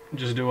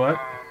 Just do what?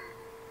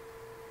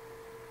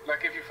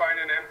 Like if you find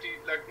an empty,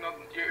 like not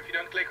if you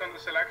don't click on the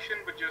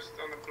selection, but just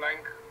on the blank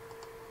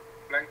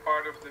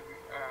part of the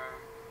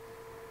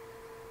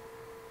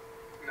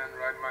then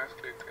right mouse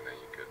click, and then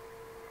you could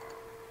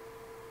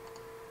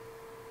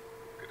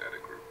add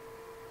a group.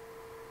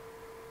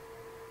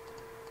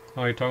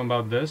 Oh, you're talking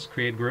about this?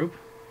 Create group?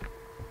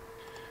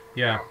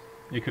 Yeah,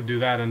 you could do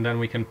that, and then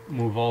we can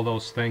move all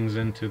those things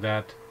into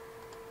that.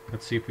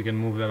 Let's see if we can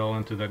move that all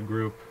into that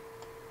group.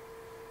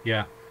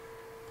 Yeah.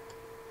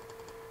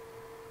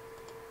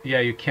 Yeah,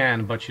 you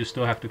can, but you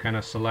still have to kind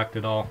of select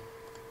it all.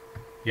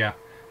 Yeah,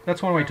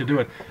 that's one way to do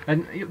it.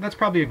 And that's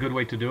probably a good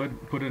way to do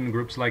it. Put it in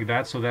groups like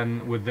that, so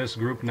then with this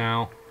group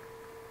now,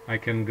 I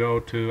can go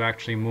to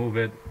actually move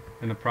it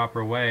in the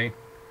proper way.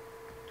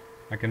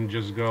 I can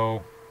just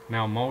go,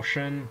 now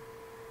motion,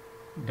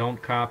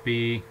 don't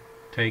copy,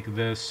 take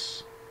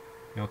this,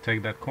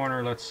 take that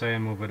corner, let's say,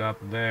 and move it up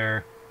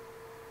there.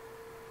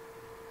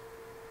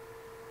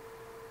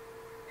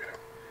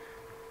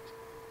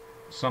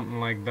 Something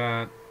like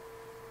that.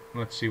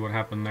 Let's see what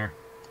happened there.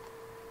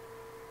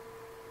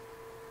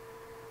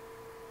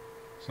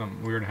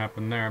 Something weird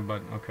happened there,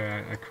 but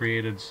okay, I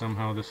created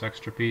somehow this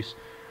extra piece.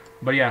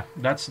 But yeah,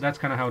 that's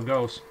kind of how it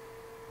goes.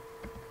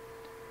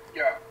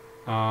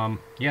 Yeah.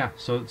 Yeah.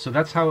 So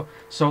that's how.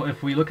 So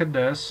if we look at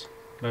this,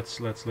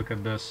 let's look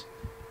at this.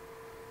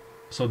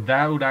 So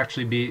that would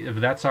actually be, if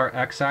that's our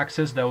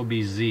x-axis, that would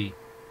be z,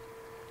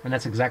 and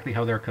that's exactly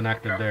how they're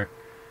connected there.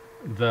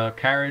 The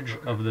carriage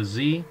of the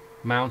z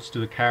mounts to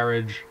the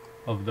carriage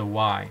of the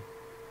y.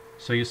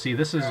 So you see,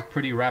 this is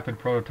pretty rapid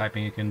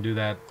prototyping. You can do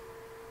that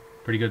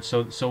pretty good.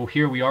 So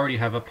here we already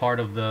have a part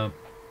of the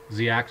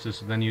z-axis.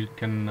 Then you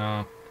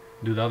can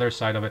do the other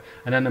side of it,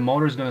 and then the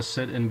motor is going to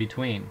sit in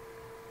between.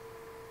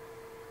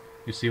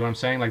 You see what I'm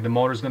saying? Like the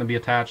motor is going to be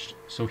attached.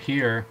 So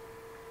here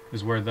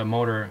is where the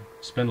motor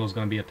spindle is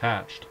going to be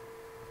attached.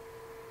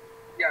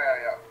 Yeah.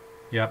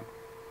 Yep.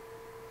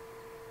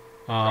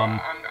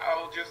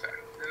 I'll just add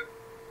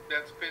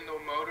that spindle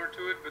motor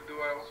to it, but do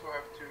I also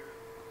have to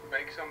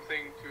make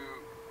something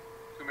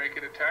to make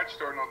it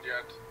attached, or not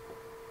yet?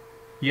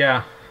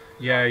 Yeah,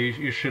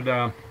 you should.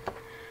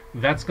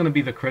 That's going to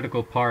be the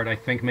critical part. I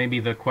think maybe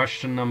the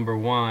question number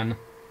one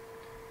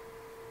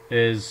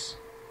is.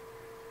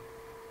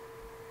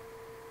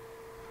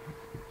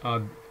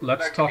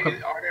 Let's talk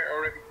about. Are there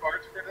already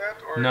parts for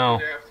that, or no.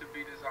 do they have to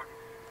be designed?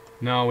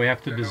 No, we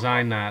have to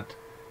design that.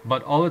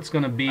 But all it's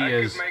going to be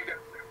is. Make that,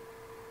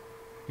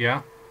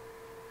 yeah.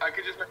 I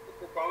could just make a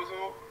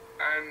proposal,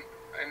 and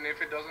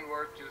if it doesn't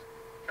work, just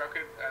chuck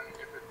it, and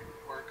if it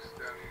works,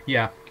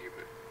 then keep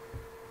it.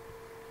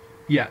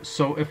 Yeah.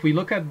 So if we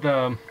look at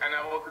the. And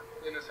I will put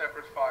it in a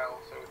separate file,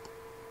 so it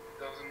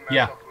doesn't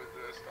mess up with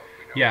the stuff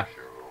we know for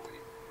sure will be.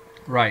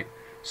 Right.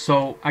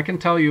 So I can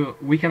tell you,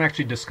 we can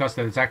actually discuss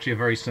that. It's actually a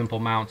very simple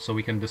mount, so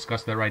we can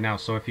discuss that right now.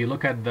 So if you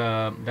look at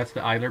that's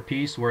the idler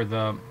piece where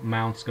the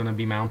mount's going to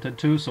be mounted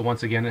to. So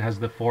once again, it has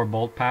the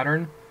 4-bolt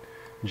pattern,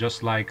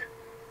 just like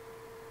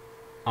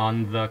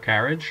on the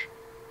carriage.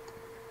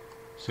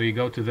 So you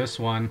go to this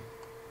one,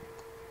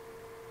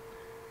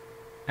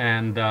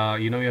 and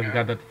you've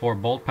got that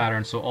 4-bolt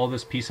pattern. So all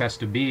this piece has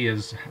to be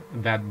is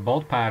that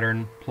bolt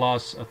pattern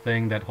plus a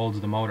thing that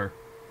holds the motor.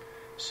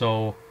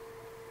 So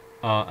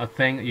a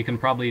thing you can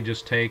probably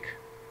just take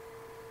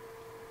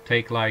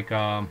like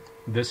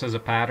this as a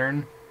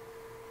pattern.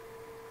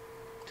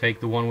 Take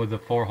the one with the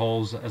 4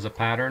 holes as a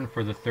pattern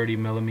for the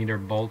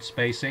 30mm bolt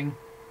spacing,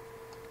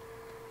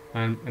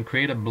 and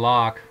create a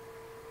block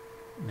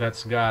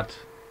that's got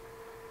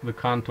the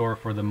contour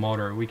for the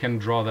motor. We can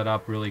draw that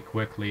up really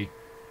quickly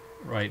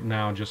right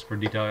now just for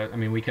detail. I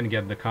mean, we can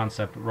get the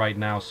concept right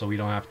now, so we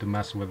don't have to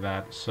mess with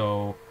that.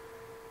 So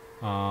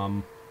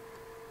maybe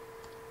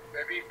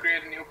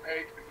create a new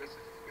page, because this is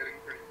getting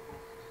pretty cool.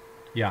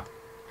 Yeah.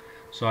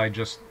 So I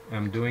just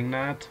am doing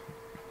that.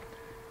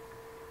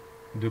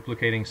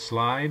 Duplicating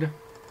slide.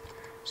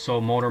 So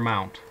motor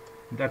mount.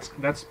 That's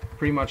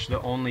pretty much the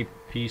only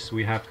piece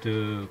we have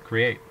to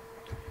create.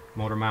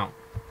 Motor mount.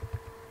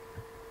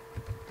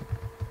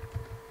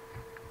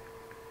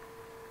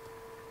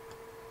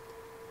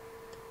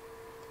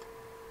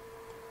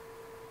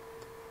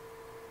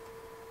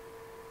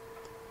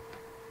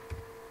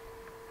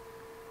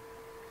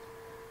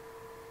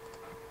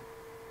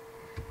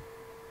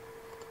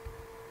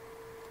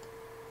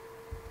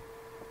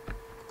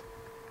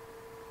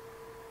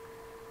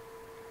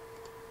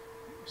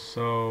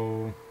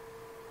 So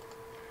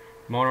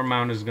motor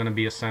mount is going to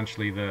be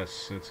essentially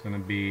this. It's going to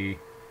be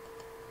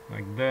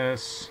like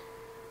this,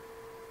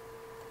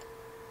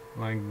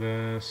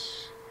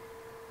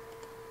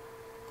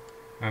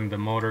 and the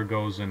motor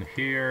goes in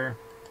here.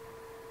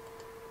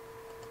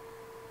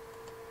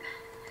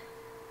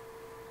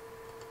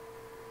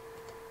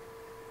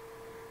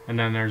 And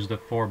then there's the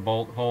 4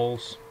 bolt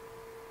holes.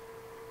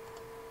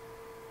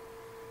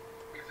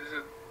 Is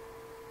it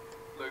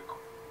like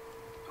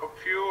top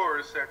view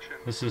or section?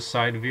 This is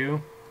side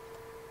view.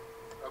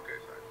 Okay,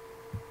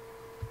 side.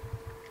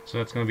 So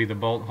that's going to be the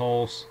bolt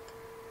holes.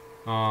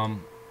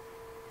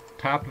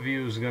 Top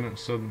view is going to,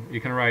 so you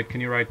can write,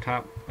 can you write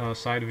top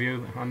side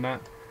view on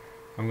that?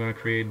 I'm going to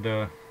create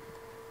the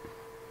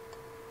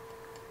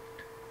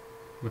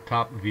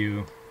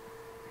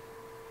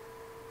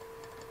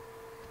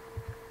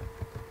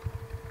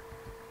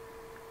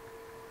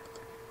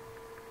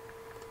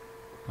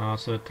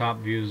So the top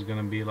view is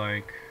gonna be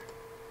like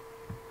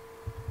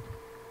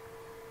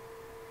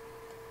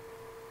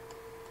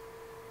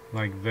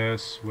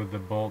this with the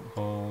bolt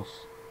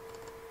holes.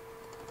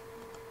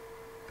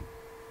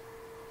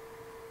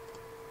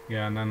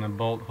 Yeah, and then the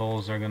bolt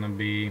holes are gonna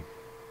be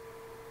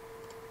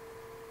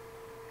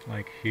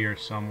like here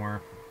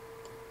somewhere.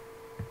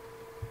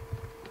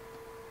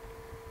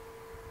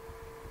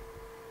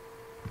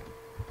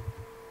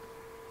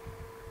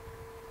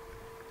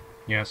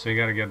 Yeah, so you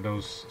gotta get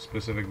those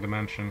specific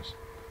dimensions.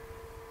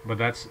 But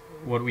that's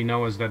what we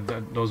know is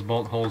that those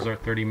bolt holes are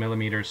 30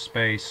 millimeters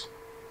space.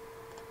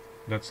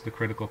 That's the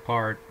critical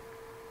part.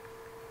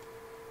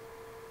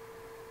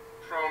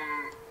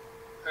 From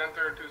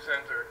center to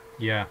center.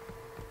 Yeah.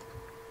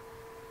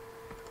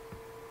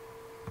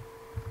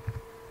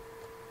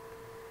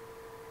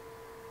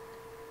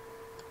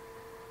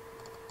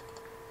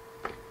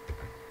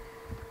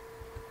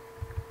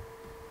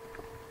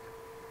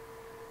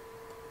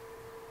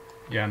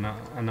 Yeah,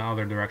 and the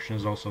other direction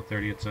is also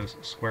 30. It's a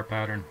square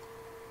pattern.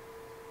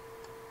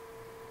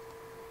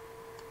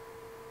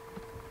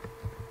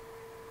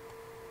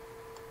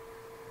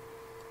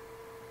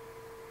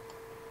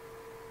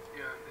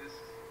 Yeah, this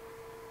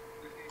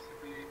needs to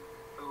be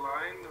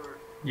aligned, or?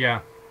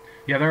 Yeah.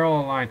 Yeah, they're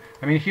all aligned.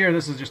 I mean, here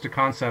this is just a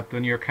concept.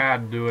 In your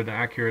CAD, do it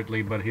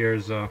accurately, but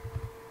here's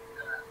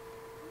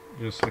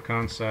just the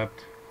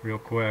concept real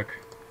quick.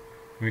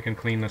 We can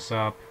clean this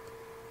up.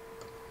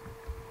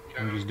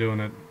 Yeah. I'm just doing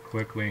it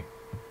quickly.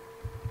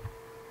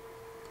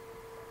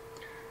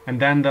 And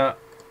then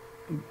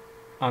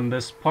on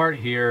this part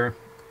here,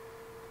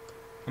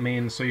 I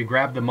mean, so you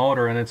grab the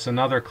motor and it's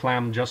another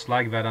clamp just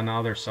like that on the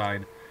other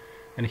side.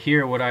 And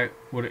here what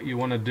you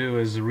want to do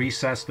is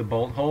recess the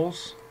bolt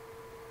holes.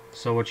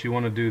 So what you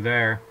want to do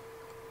there,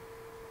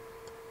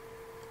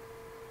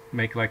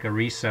 make like a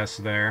recess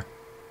there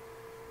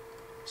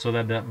so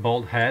that the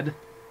bolt head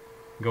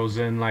goes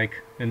in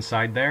like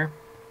inside there.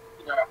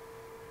 Yeah.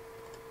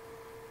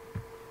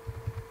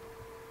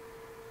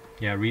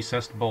 Yeah,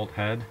 recessed bolt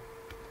head,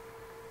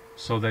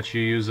 so that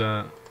you use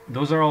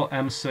those are all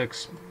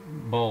M6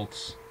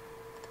 bolts,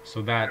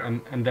 so that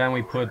and then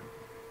we put,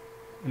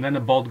 and then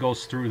the bolt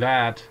goes through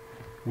that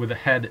with the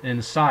head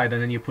inside,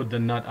 and then you put the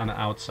nut on the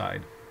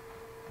outside.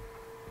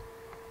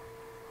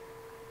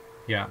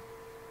 Yeah.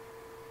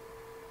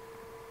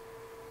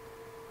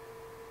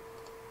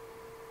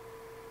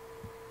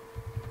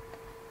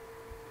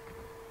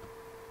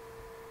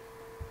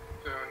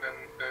 So and then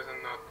there's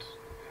a nut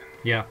in.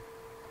 Yeah.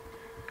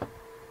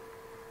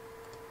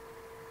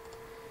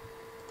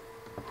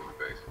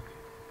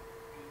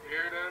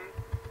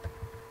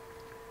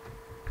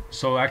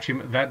 So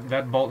actually,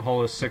 that bolt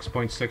hole is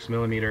 6.6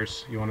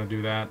 millimeters. You want to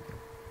do that.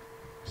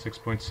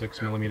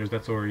 6.6 millimeters.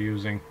 That's what we're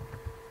using.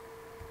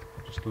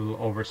 Just a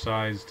little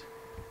oversized.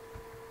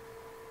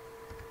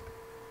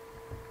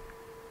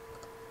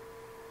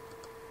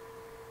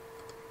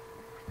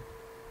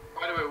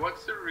 By the way,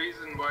 what's the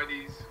reason why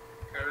these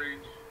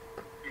carriage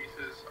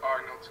pieces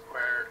are not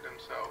square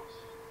themselves?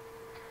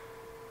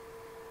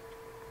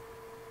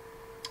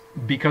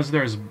 Because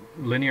there's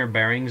linear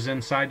bearings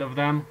inside of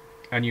them,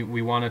 and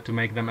we wanted to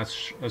make them as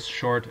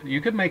short.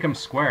 You could make them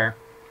square,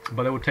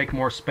 but it would take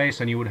more space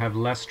and you would have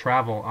less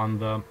travel on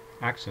the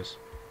axis.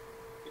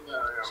 Yeah.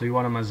 So you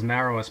want them as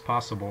narrow as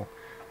possible,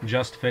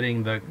 just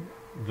fitting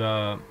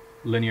the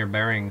linear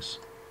bearings.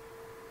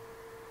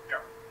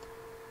 Yeah.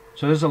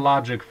 So there's a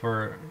logic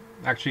for,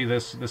 actually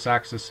this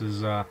axis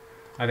is I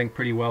think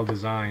pretty well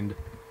designed.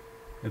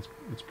 It's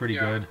pretty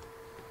good.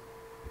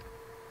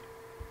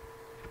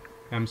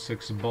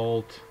 M6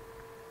 bolt.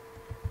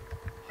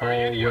 Are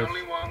you the with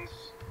only ones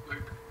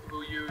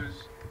who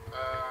use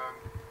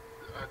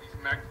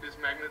this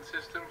magnet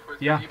system for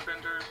 3D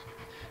printers?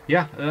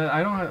 Yeah,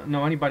 I don't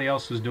know anybody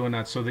else who's doing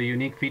that. So the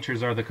unique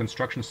features are the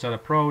construction set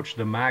approach,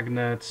 the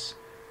magnets,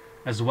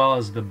 as well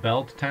as the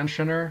belt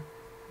tensioner.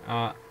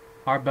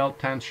 Our belt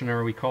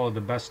tensioner, we call it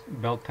the best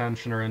belt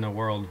tensioner in the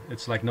world.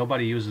 It's like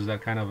nobody uses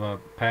that kind of a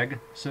peg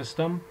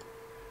system,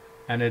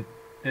 and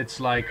it's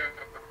like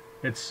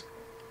it's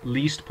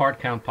least part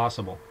count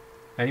possible.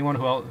 Anyone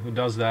who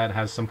does that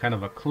has some kind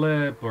of a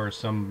clip or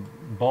some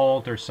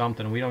bolt or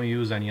something. We don't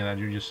use any of that.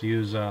 You just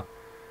use a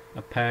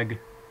peg,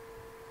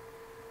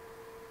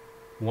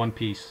 one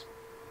piece.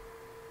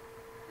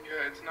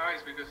 Yeah, it's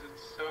nice because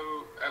it's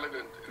so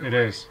elegant. It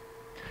is.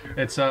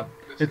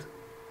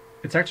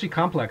 It's actually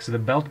complex. The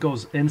belt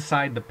goes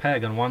inside the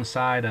peg on one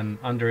side and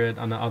under it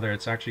on the other.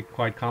 It's actually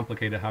quite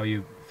complicated how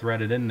you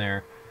thread it in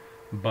there,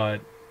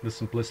 but the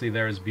simplicity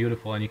there is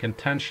beautiful, and you can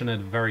tension it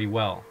very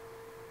well.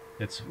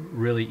 It's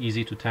really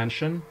easy to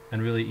tension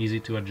and really easy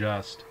to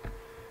adjust.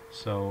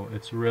 So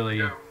it's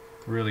really,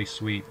 really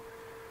sweet.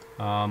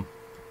 How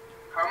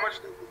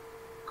much does it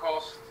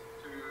cost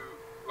to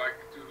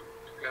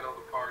get all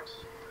the parts?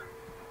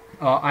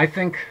 I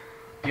think,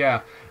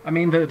 yeah. I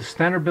mean, the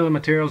standard bill of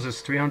materials is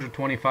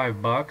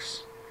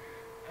 $325,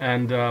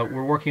 and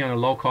we're working on a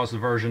low-cost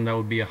version that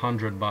would be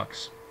 $100.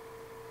 That's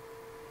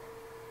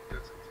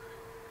insane.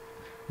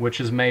 which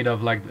is made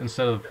of, like,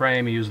 instead of the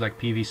frame, we use like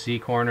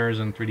PVC corners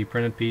and 3D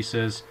printed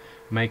pieces.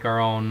 Make our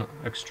own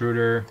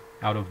extruder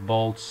out of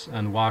bolts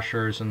and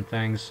washers and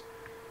things,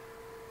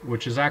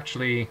 which is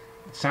actually,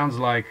 it sounds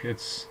like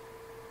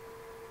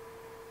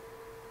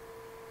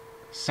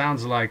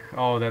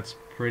oh, that's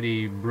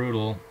pretty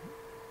brutal,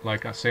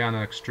 like I say on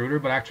an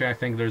extruder, but actually I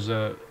think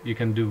you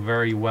can do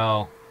very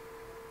well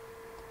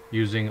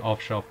using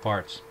off-shelf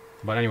parts.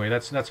 But anyway,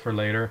 that's for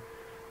later.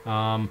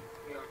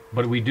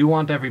 But we do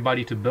want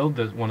everybody to build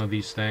one of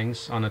these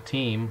things on a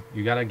team.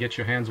 You gotta get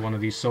your hands one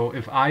of these. So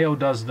if IO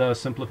does the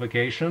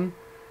simplification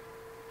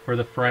for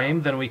the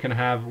frame, then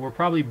we'll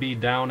probably be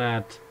down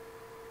at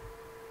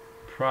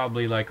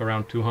probably like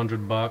around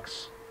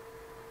 $200.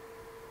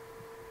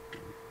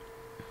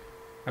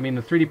 I mean,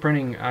 the 3D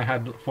printing, I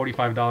had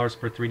 $45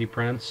 for 3D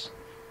prints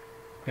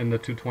in the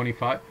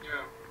 225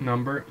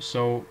 number.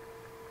 So,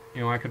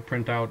 you know, I could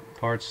print out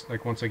parts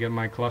like once I get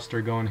my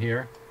cluster going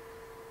here.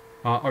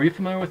 Are you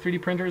familiar with 3D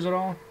printers at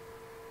all?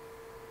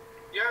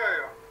 Yeah.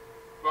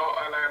 Well,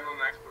 I'm not an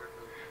expert.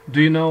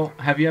 Do you know,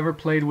 have you ever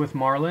played with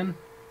Marlin?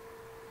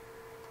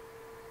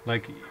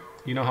 Like,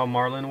 you know how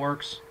Marlin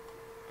works?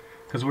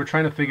 Because we're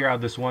trying to figure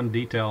out this one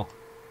detail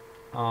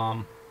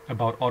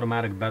about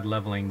automatic bed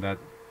leveling, that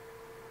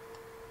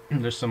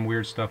there's some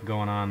weird stuff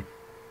going on.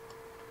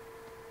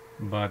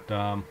 But,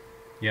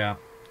 yeah,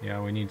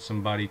 we need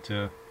somebody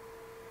to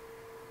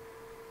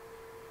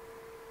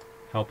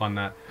help on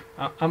that.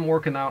 I'm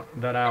working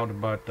that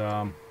out, but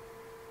I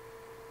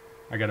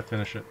gotta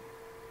finish it.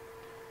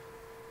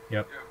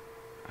 Yep. Yeah.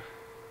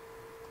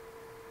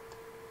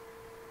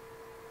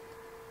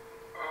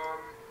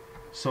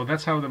 So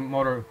that's how the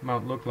motor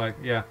mount looked like.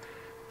 Yeah.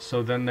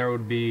 So then there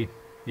would be,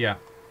 yeah,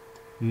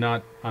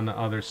 nut on the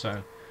other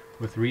side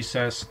with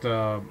recessed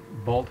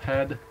bolt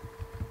head,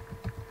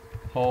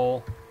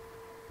 hole,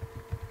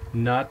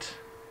 nut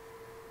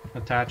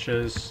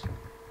attaches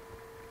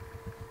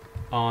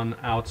on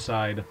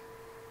outside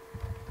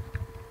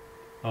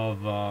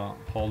of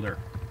holder.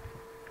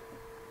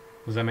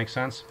 Does that make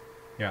sense?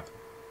 Yeah.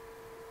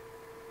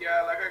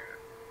 Yeah, like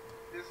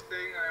this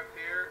thing I have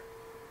here,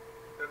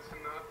 that's a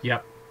nut.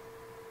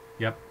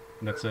 Yep,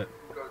 that's it.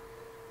 Good.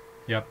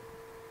 Yep.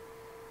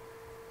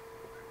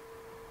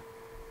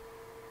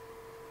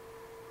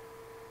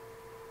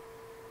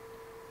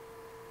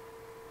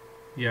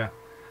 Yeah.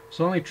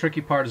 So the only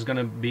tricky part is going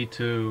to be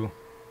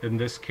in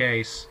this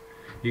case,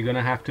 you're going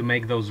to have to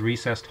make those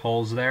recessed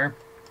holes there.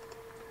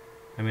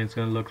 I mean, it's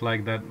going to look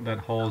like that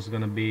hole is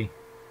going to be,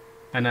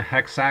 and a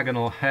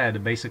hexagonal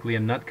head, basically a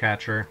nut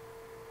catcher.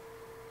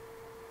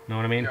 Know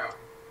what I mean? Yeah.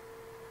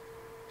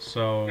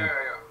 So,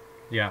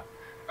 yeah.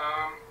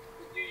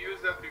 Did you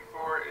use that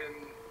before in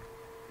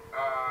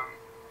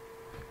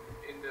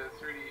the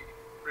 3D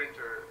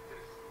printer?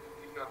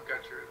 These nut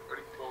catchers, or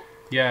these bolt?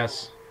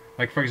 Yes.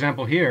 Like for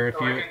example here, if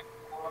you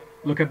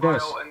look at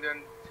this. And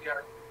then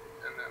I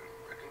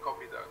can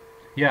copy that.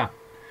 Yeah.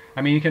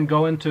 I mean, you can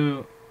go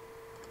into,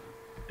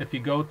 if you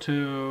go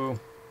to,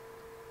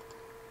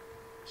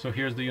 so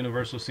here's the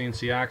Universal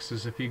CNC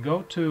Axis. If you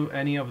go to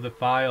any of the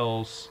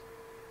files,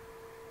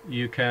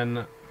 you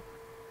can,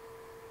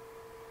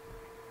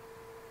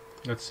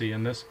 let's see,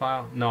 in this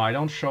file, no, I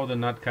don't show the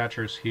nut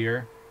catchers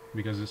here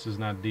because this is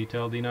not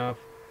detailed enough,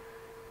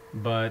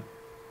 but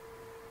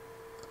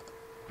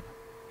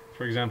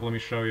for example, let me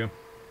show you.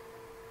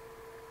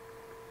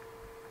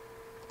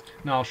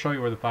 No, I'll show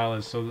you where the file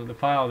is. So the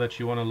file that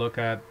you want to look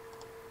at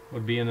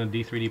would be in the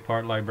D3D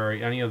part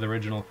library, any of the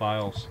original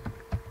files.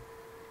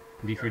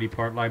 D3D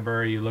part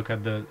library, you look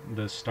at the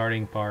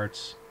starting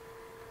parts,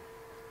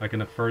 like in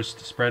the first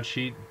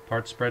spreadsheet,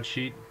 part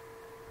spreadsheet,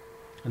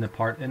 and the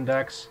part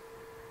index.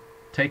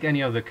 Take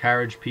any of the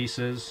carriage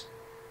pieces,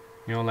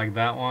 you know, like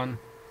that one,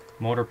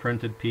 motor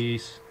printed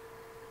piece.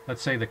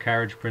 Let's say the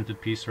carriage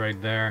printed piece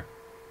right there,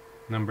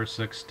 number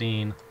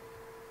 16.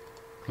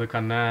 Click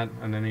on that,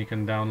 and then you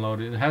can download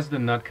it. It has the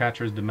nut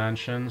catcher's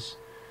dimensions,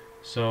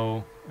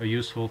 so a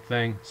useful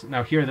thing.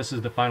 Now here, this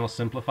is the final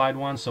simplified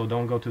one, so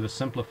don't go to the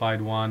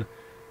simplified one.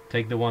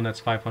 Take the one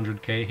that's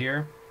 500K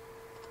here.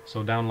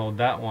 So download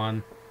that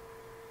one.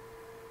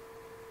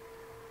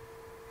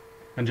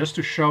 And just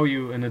to show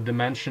you in the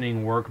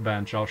dimensioning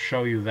workbench, I'll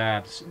show you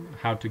that,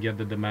 how to get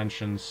the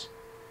dimensions,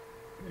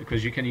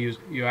 because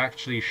you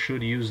actually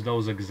should use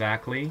those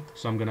exactly.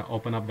 So I'm going to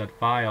open up that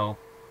file.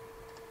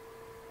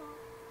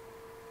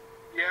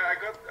 Yeah, I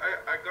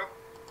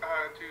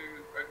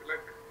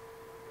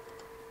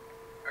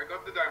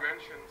got the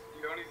dimensions.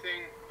 The only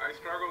thing I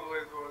struggled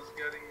with was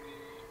getting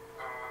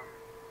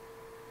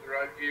the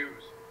right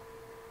views.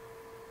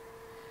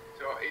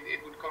 So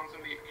it would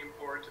constantly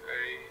import a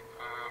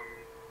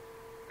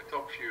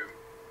top view.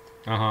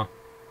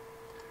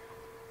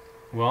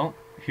 Well,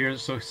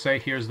 here's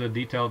the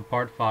detailed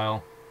part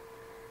file.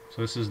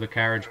 So this is the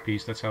carriage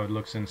piece. That's how it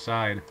looks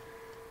inside.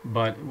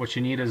 But what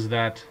you need is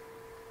that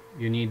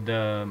you need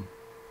the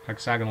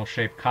hexagonal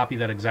shape. Copy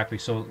that exactly.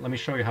 So let me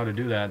show you how to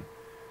do that.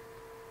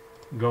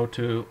 Go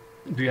to,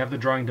 do you have the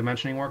drawing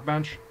dimensioning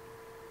workbench?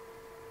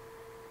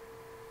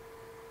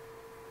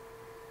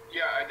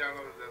 Yeah, I I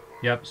downloaded that one.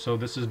 Yep, so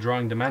this is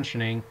drawing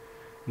dimensioning.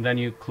 And then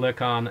you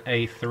click on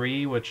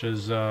A3, which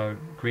is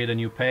create a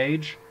new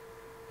page,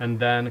 and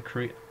then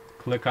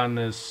click on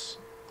this.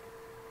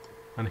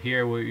 And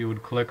here you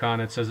would click on,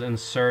 it says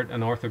insert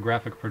an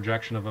orthographic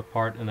projection of a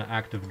part in an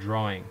active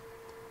drawing.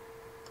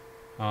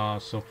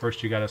 So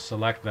first you got to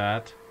select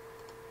that.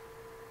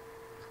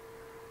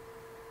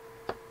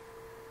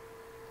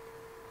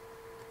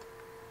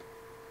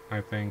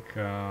 I think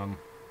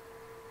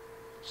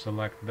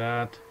select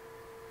that.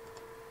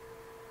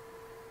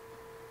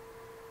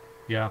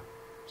 Yeah,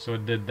 so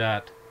it did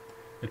that.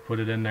 It put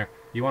it in there.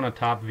 You want a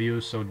top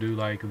view, so do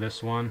like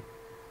this one.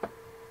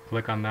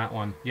 Click on that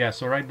one. Yeah,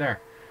 so right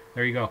there.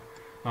 There you go.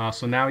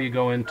 So now you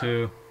go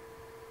into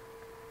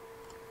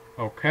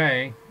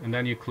OK, and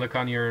then you click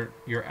on your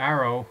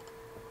arrow,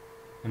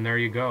 and there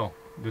you go.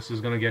 This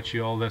is going to get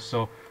you all this.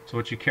 So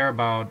what you care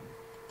about,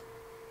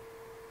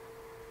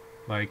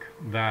 like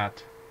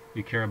that,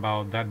 you care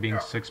about that being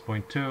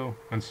 6.2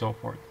 and so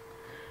forth.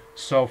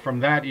 So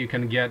from that you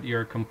can get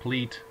your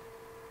complete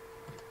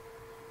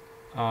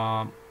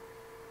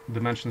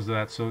dimensions of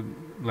that. So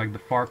like the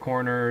far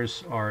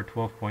corners are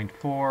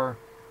 12.4.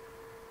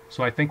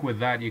 So I think with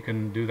that you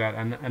can do that,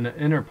 and the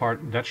inner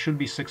part, that should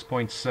be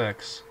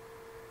 6.6.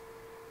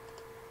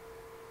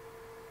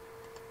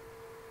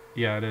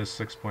 Yeah, it is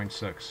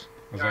 6.6,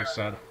 as I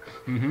said.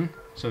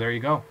 So there you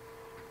go.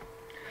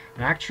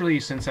 And actually,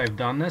 since I've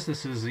done this,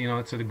 this is, you know,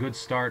 it's a good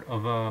start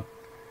of a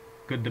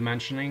good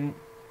dimensioning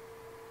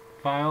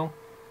file.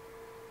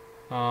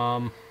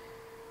 I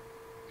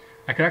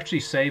could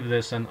actually save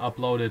this and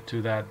upload it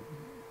to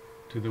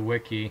the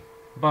wiki,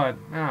 but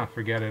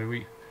forget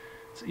it.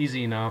 It's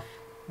easy enough.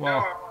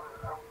 Well,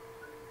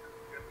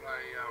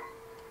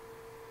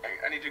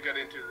 I need to get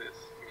into this.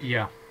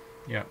 Yeah.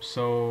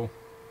 So,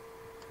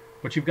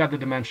 but you've got the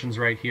dimensions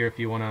right here if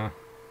you want to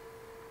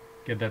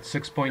get that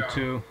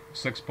 6.2,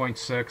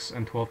 6.6,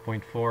 and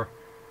 12.4.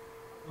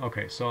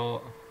 Okay, so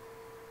I'll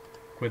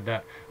quit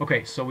that.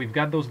 Okay, so we've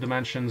got those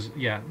dimensions.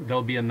 Yeah,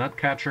 there'll be a nut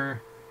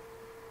catcher.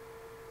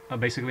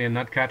 Basically a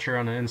nut catcher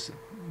on the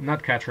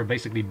nut catcher,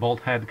 basically bolt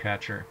head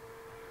catcher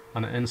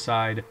on the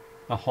inside,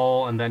 a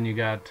hole, and then you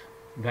got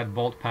that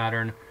bolt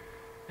pattern,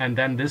 and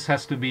then this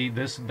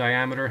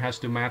diameter has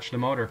to match the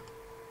motor.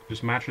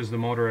 Just matches the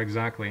motor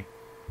exactly.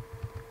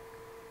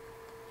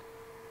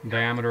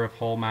 Diameter of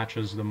hole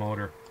matches the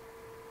motor.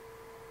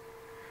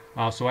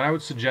 So what I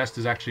would suggest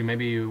is actually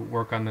maybe you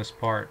work on this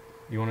part.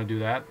 You want to do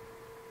that?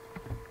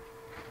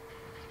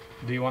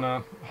 Do you want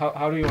to?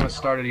 How do you want to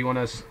start it? Do you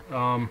want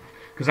to?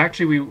 Because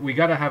actually we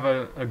got to have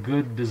a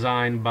good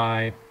design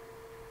by.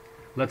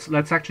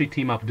 Let's actually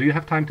team up. Do you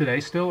have time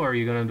today still, or are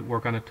you going to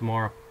work on it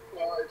tomorrow?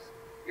 Well,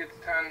 it's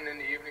 10 in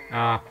the evening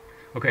now.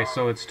 Okay,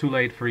 so it's too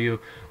late for you.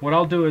 What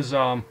I'll do is yeah,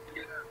 I have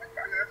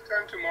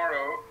time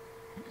tomorrow.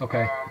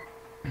 Okay.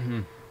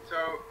 So,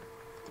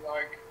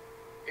 like,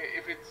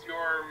 if it's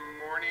your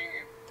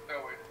morning, no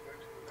wait, I'm going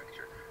to the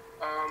lecture.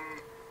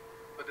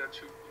 But that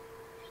should.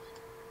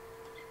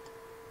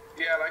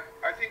 Yeah, like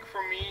I think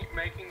for me,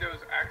 making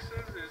those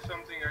axes is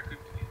something I could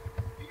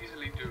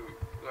easily do.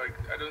 Like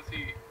I don't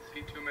see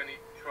too many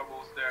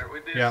troubles there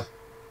with this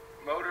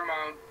motor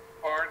mount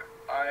part.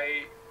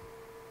 I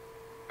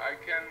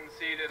can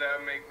see that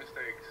I make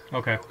mistakes.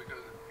 Okay.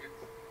 Because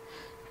it's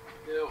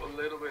still a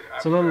little bit abstract.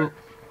 It's a little,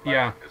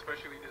 like,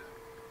 especially this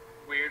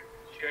weird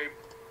shape,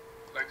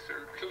 like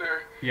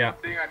circular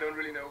thing. I don't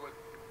really know what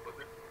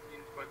it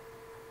means, but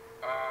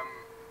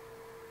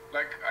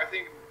like I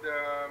think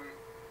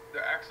the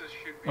axis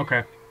should be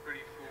pretty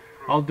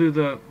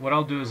foolproof. What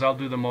I'll do is I'll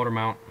do the motor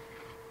mount,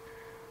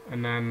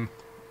 and then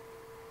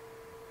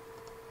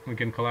we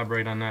can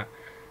collaborate on that,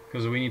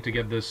 because we need to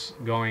get this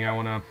going. I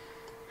want to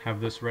have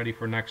this ready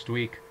for next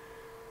week,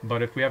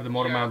 but if we have the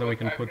motor mount, then we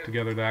can put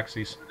together the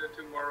axes. Do that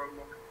tomorrow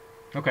morning.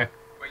 Okay.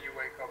 When you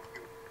wake up.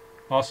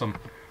 Awesome.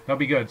 That'll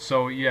be good.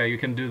 So yeah, you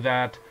can do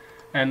that,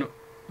 and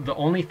the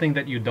only thing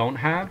that you don't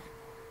have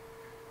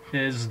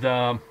is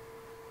the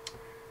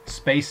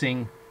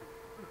spacing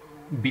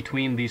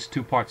between these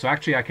two parts. So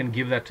actually I can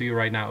give that to you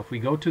right now. If we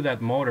go to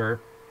that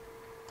motor,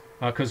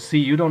 because see,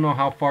 you don't know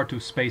how far to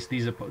space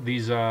these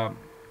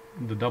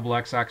the double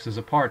x-axis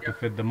apart to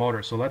fit the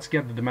motor. So let's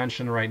get the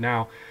dimension right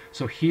now.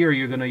 So here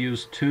you're going to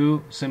use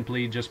two,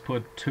 simply just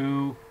put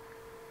two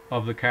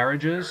of the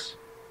carriages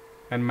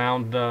and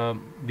mount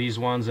these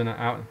ones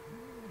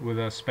with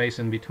a space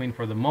in between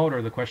for the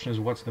motor. The question is,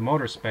 what's the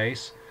motor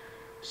space?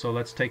 So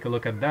let's take a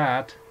look at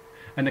that.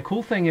 And the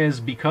cool thing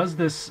is, because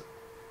this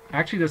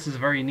is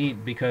very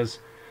neat, because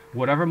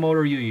whatever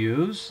motor you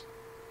use,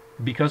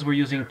 because we're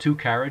using two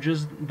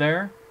carriages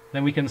there,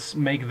 then we can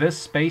make this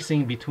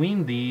spacing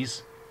between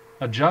these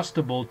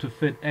adjustable to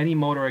fit any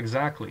motor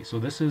exactly. So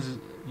this is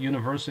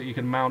universal. You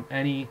can mount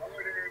any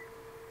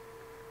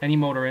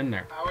motor in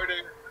there. How are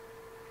they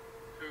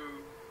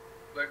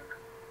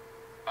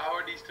how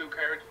are these two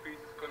carriage pieces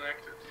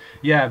connected?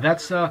 Yeah,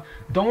 that's don't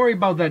worry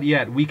about that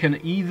yet. We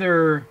can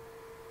either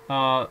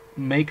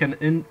make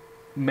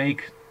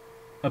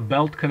a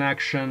belt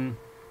connection.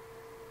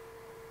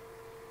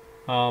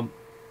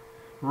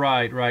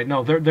 Right, right.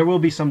 No, there will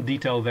be some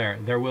detail there.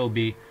 There will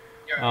be.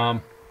 Yeah,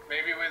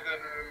 maybe with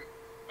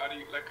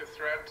like a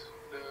thread,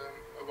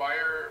 a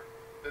wire,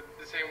 the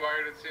same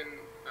wire that's in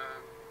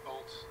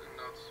bolts and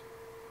nuts.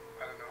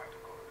 I don't know how to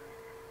call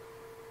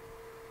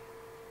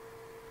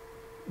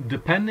it.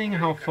 Depending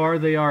how far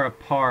they are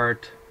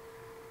apart,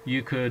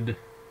 you could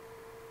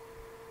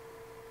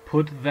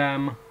put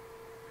them.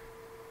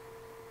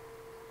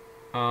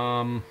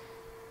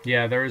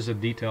 Yeah, there is a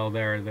detail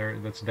there.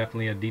 That's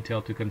definitely a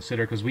detail to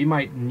consider, because we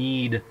might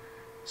need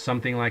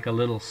something like a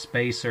little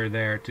spacer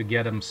there to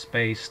get them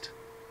spaced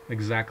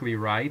exactly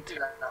right.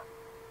 Yeah.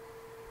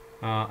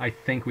 I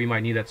think we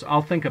might need that. So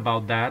I'll think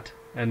about that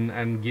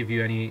and give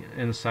you any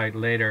insight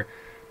later.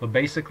 But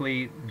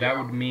basically, that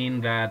would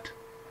mean that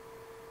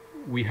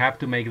we have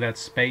to make that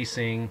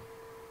spacing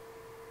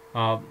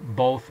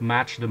both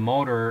match the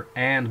motor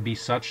and be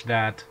such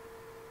that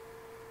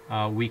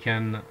we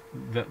can,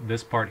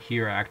 this part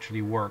here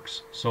actually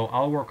works. So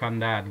I'll work on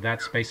that.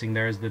 That spacing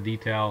there is the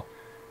detail,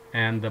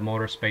 and the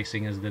motor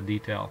spacing is the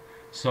detail.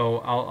 So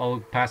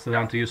I'll pass it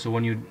on to you, so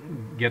when you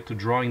get to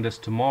drawing this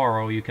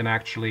tomorrow, you can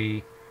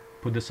actually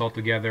put this all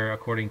together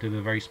according to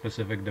the very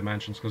specific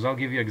dimensions, because I'll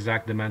give you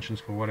exact dimensions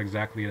for what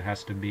exactly it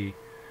has to be.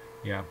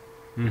 Yeah.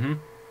 Mm-hmm.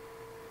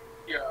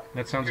 Yeah.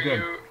 That sounds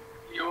good.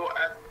 You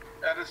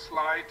add a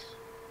slide.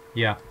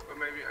 Yeah. Or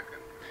maybe I can.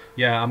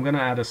 Yeah, I'm gonna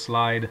add a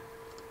slide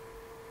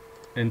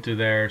into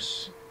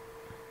theirs.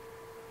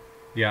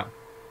 Yeah,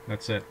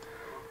 that's it.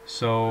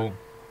 So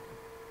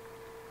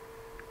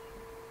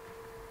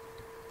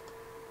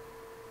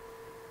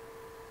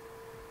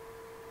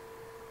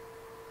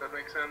that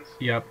makes sense.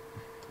 yep.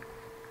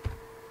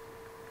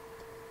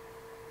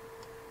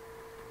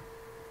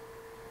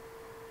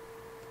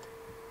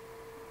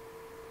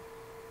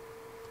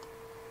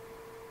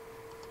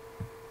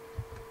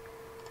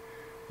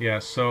 Yeah,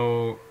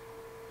 so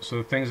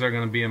things are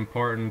going to be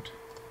important.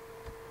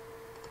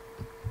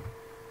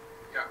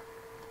 Yeah.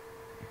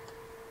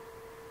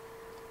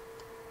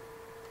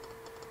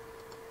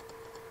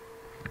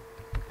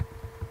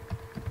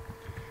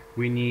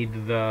 We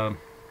need the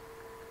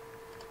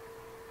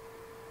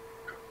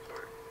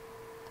Sorry.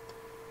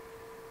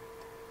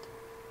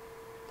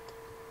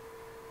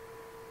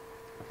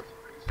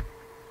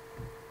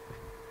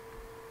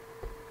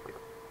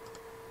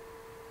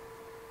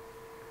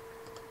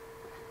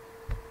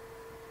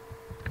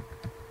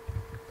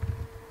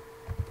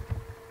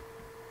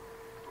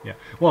 yeah.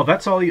 Well,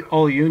 that's all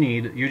you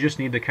need. You just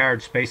need the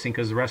carriage spacing,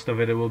 because the rest of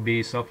it will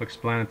be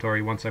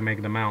self-explanatory once I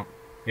make the mount.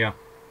 Yeah.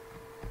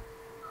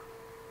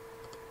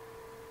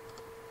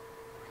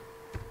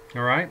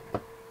 All right.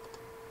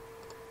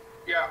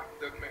 Yeah,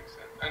 that makes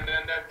sense. And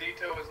then that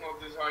detail is not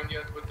designed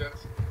yet, but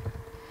that's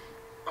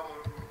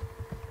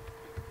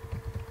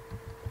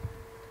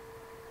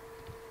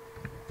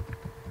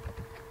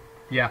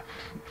Yeah.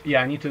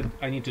 Yeah, I need to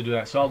do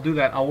that. So I'll do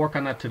that. I'll work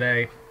on that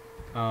today.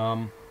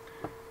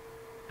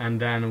 And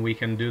then we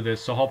can do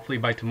this. So hopefully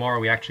by tomorrow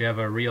we actually have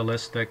a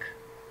realistic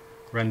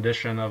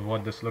rendition of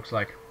what this looks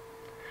like.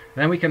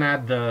 And then we can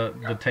add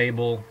the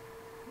table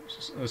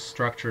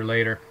structure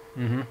later.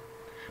 Mm-hmm.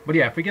 But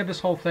yeah, if we get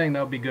this whole thing,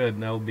 that'll be good.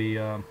 That'll be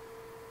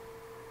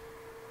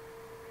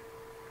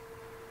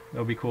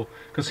cool.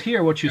 Because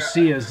here what you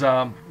see is,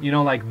 you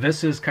know, like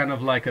this is kind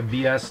of like a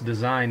BS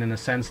design in the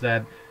sense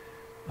that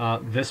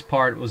this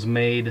part was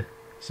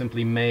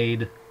simply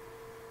made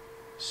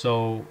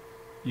so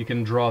you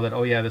can draw that,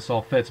 oh yeah, this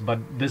all fits, but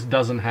this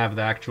doesn't have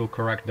the actual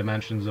correct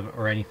dimensions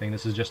or anything.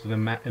 This is just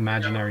an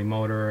imaginary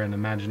motor and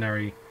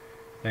imaginary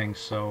things.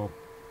 So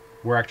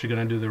we're actually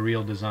going to do the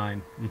real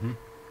design. Mm-hmm.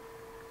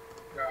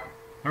 Yeah.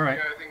 All right.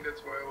 Yeah, I think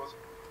that's why I was a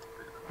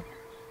bit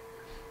confused.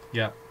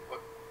 Yeah.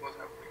 What was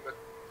happening, but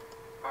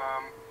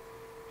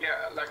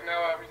yeah, like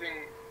now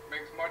everything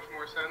makes much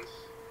more sense,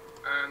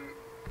 and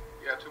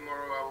yeah,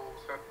 tomorrow I will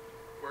start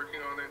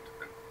working on it.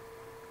 And,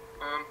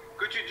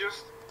 could you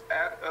just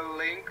add a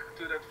link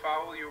to that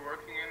file you're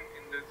working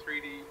in the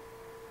 3D?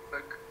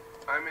 Like,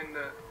 I'm in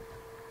the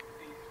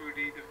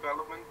 3D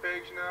development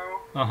page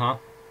now. Uh-huh.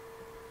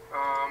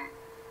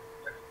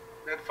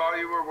 That file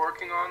you were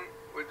working on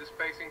with the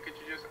spacing, could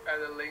you just add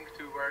a link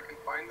to where I can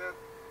find that?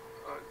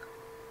 Or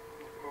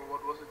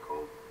what was it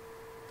called?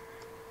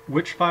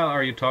 Which file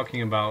are you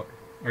talking about?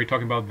 Are you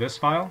talking about this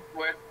file?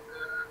 Where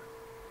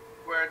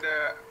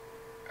the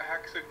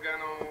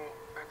hexagonal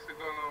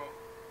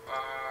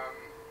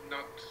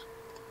nut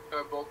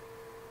bolt.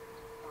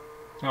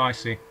 Oh, I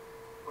see.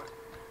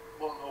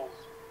 Bolt holes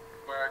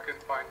where I can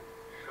find.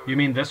 You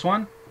mean this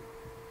one?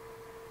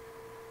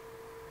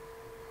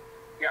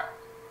 Yeah.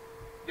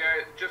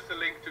 Yeah, just a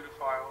link to the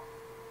file,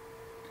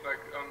 like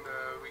on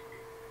the wiki.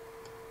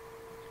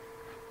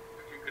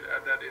 If you could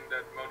add that in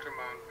that motor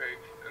mount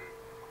page, and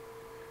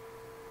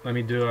Let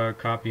me do a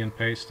copy and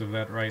paste of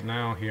that right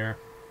now here.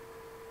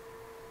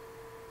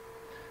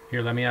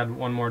 Here, let me add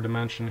one more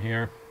dimension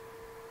here.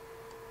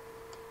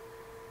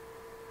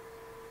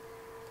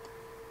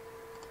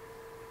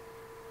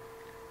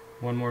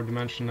 One more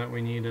dimension that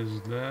we need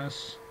is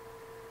this.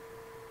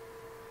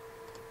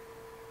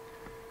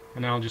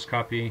 And now I'll just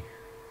copy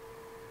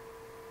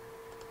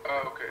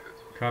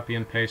Copy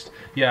and paste.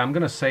 Yeah, I'm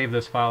gonna save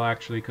this file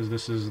actually because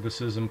this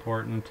is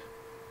important.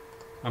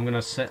 I'm gonna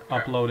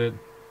upload it.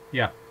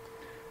 Yeah.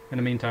 In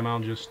the meantime,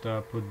 I'll just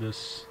put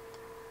this.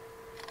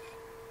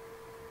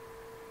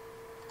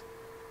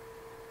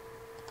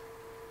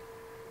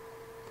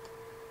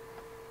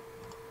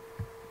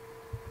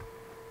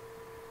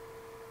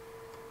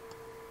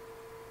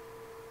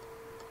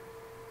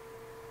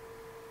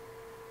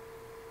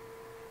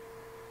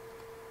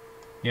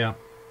 Yeah.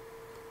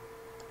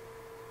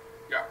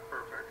 Yeah,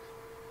 perfect.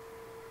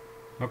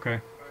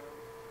 Okay.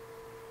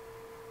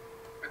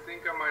 I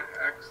think I might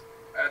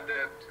add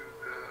that to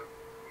the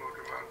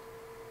motor mount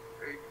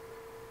page.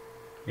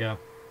 Yeah.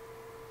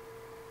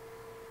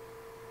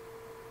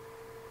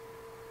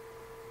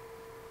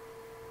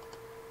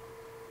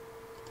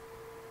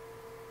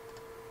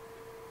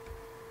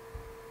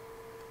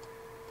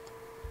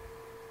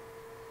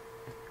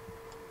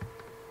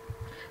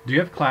 Do you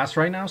have class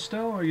right now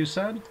still, or you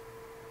said?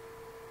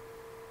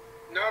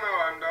 No,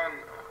 I'm done.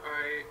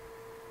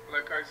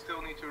 I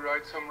still need to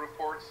write some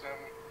reports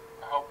and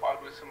help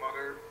out with some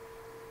other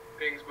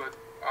things, but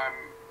I'm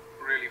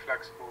really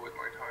flexible with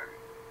my time.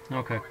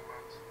 Okay.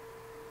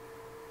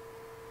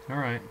 All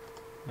right.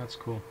 That's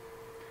cool.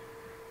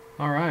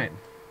 All right.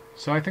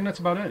 So I think that's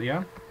about it,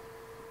 yeah?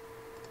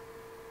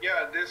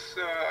 Yeah, this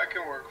I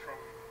can work from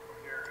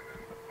here, and then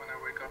when I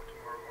wake up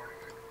tomorrow morning,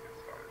 I can get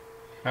started.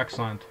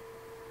 Excellent.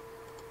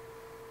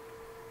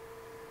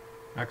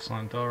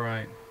 Excellent. All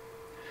right.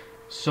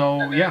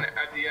 So, and then yeah.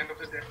 At the end of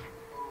the day,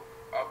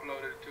 I'll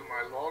upload it to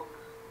my log.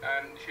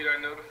 And should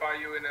I notify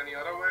you in any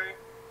other way?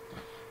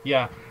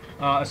 Yeah.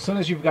 As soon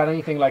as you've got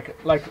anything like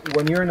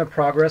when you're in the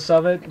progress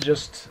of it,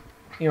 just,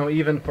 you know,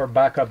 even for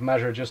backup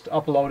measure, just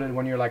upload it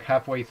when you're like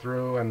halfway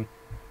through, and,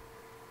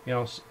 you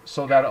know,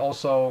 so that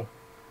also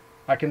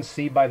I can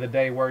see by the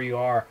day where you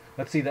are.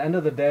 Let's see, the end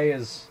of the day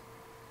is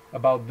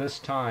about this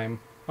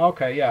time.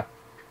 Okay, yeah.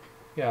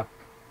 Yeah.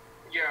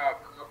 Yeah,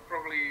 I'll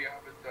probably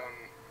have it done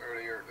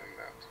earlier than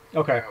that.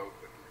 Okay. I hope.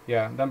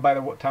 Yeah, then by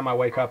the time I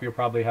wake up, you'll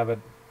probably have it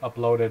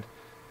uploaded.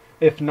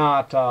 If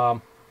not,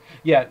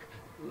 yeah,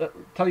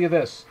 tell you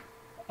this,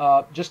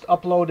 just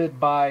upload it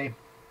by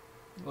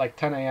like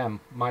 10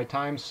 a.m. my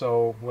time,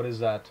 so what is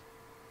that,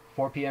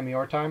 4 p.m.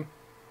 your time?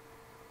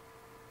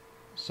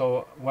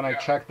 So when I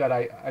check that,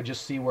 I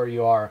just see where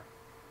you are,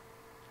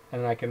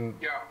 and I can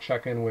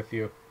check in with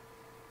you.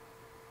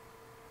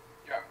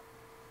 Yeah.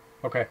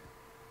 Okay.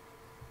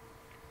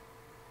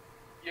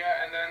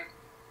 Yeah, and then,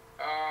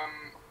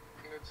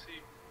 let's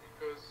see,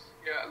 because,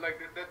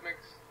 that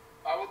makes,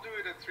 I will do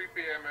it at 3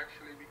 p.m.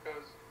 actually,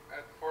 because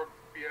at 4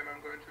 p.m.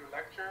 I'm going to a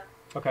lecture.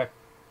 Okay.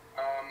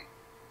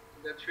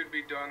 That should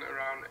be done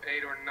around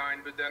 8 or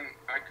 9, but then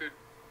I could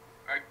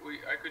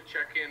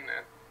check in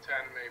at 10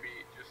 maybe,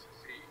 just to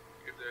see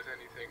if there's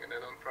anything, and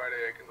then on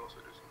Friday I can also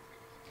do some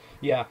things.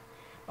 Yeah.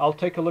 I'll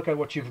take a look at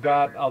what you've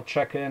got, I'll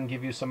check in,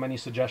 give you some any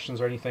suggestions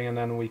or anything, and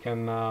then we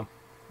can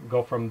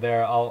go from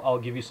there. I'll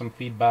give you some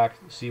feedback,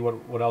 see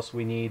what else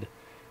we need,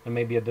 and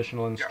maybe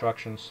additional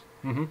instructions.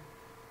 Mm-hmm.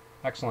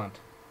 Excellent.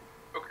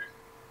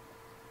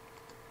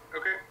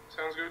 Okay,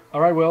 sounds good.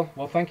 All right, Will.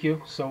 Well, thank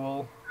you.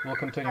 So we'll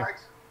continue.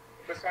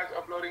 Besides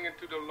uploading it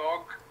to the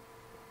log,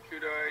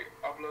 should I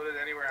upload it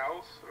anywhere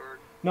else, or?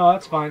 No,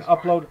 that's fine.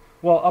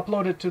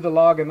 Upload it to the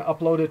log and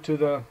upload it to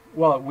the.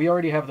 Well, we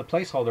already have the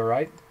placeholder,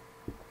 right?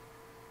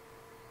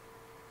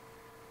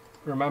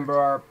 Remember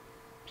our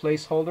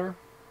placeholder?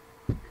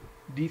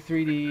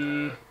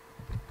 D3D.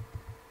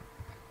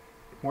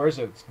 Where is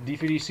it? It's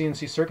D3D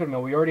CNC Circuit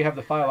Mill. We already have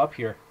the file up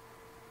here.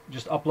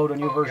 Just upload a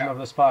new version of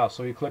this file.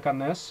 So you click on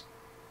this.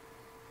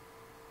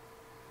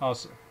 Oh,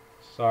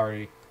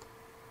 sorry.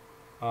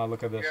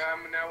 Look at this. Yeah,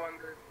 I'm now on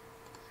the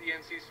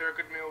CNC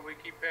Circuit Mill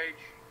wiki page,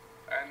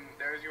 and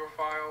there's your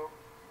file.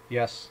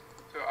 Yes.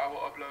 So I will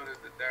upload it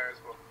there as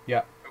well.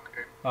 Yeah.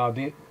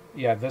 Okay.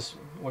 This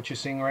what you're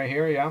seeing right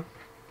here. Yeah.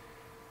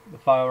 The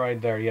file right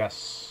there.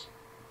 Yes.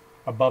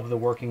 Above the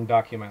working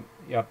document.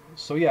 Yep.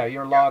 So yeah,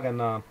 your log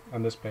on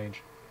this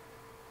page.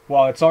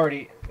 Well, it's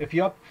already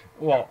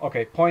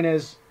okay. Point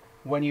is,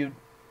 when you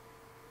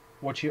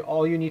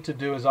all you need to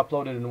do is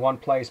upload it in one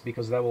place,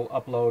 because that will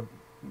upload.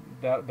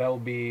 That'll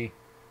be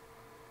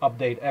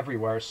update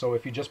everywhere. So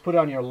if you just put it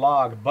on your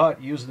log,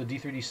 but use the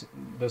D3D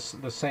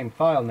the same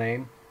file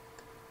name,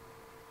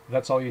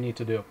 that's all you need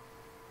to do.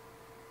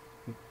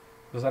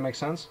 Does that make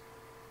sense?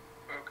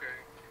 Okay.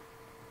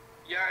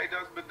 Yeah, it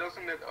does, but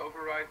doesn't it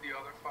override the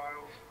other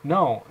files?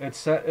 No,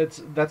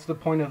 that's the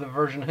point of the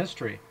version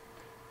history.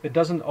 It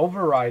doesn't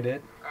override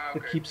it.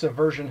 Okay. It keeps a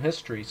version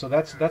history. So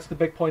that's the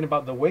big point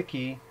about the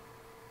wiki.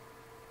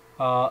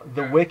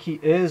 The wiki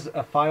is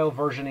a file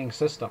versioning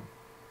system.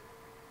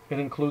 It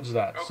includes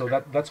that. Okay.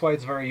 So that's why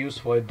it's very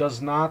useful. It does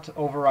not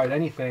override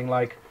anything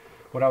like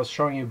what I was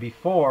showing you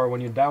before. When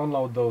you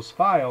download those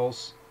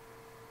files,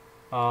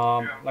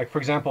 like for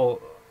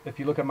example, if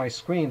you look at my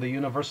screen, the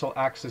Universal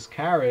Axis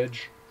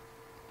carriage,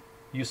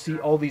 you see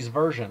all these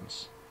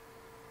versions.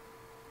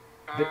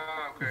 Okay.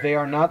 They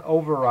are not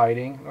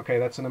overriding. Okay,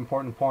 that's an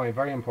important point,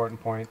 very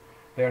important point.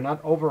 They are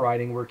not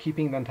overriding. We're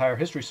keeping the entire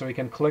history, so we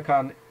can click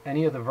on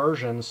any of the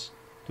versions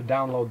to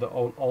download the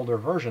older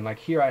version. Like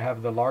here I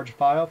have the large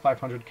file,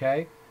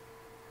 500K,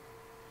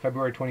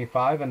 February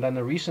 25, and then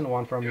the recent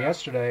one from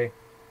yesterday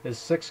is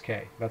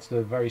 6K. That's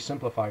the very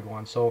simplified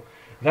one. So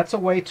that's a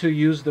way to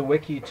use the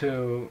wiki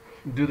to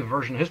do the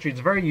version history. It's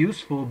very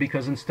useful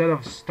because instead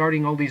of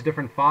starting all these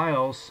different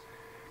files,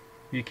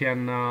 you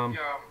can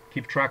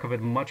keep track of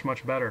it much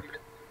better.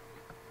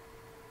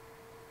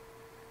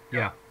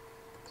 Yeah.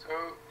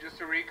 So just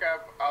to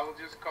recap, I will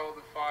just call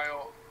the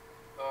file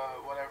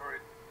whatever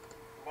it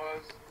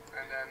was,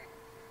 and then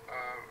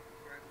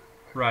where is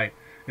it? Right.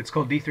 It's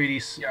called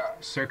D3D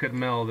Circuit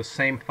Mill, the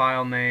same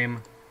file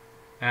name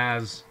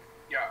as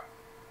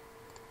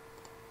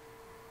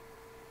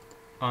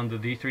on the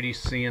D3D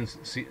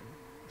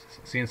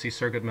CNC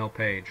Circuit Mill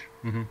page.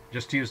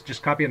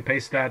 Just copy and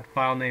paste that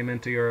file name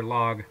into your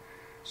log,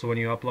 so when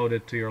you upload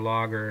it to your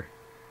logger,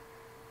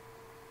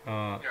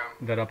 that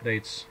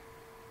updates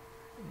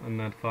on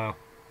that file.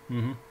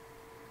 Okay.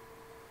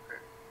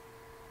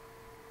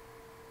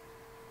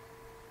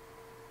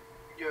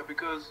 Yeah,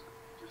 because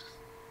just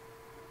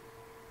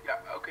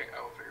okay,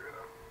 I will figure it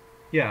out.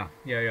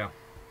 Yeah.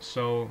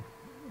 So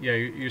yeah,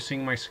 you're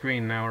seeing my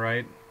screen now,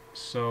 right?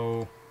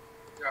 So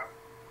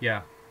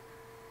yeah,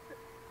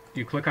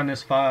 you click on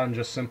this file and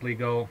just simply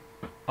go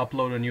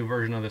upload a new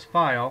version of this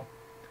file,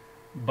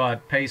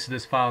 but paste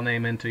this file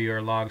name into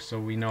your log so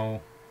we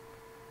know.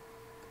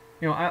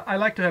 You know, I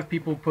like to have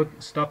people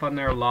put stuff on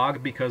their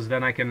log because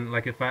then I can,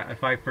 like, if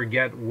I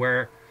forget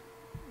where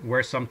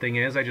something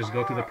is, I just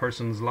go to the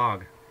person's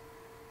log.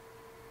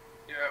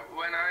 Yeah,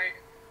 when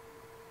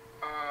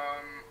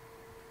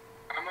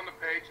I'm on the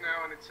page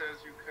now and it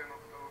says you cannot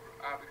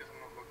because I'm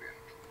not logged in.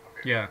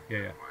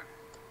 Okay.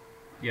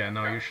 Yeah,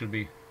 no, you should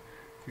be.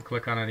 If you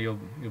click on it, you'll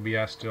be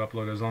asked to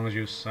upload as long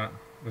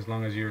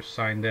as you're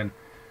signed in.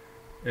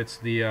 It's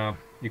the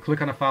you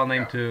click on a file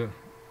name to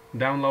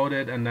download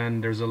it, and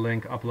then there's a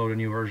link, upload a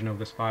new version of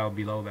this file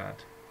below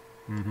that.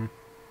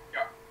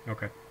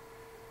 Okay.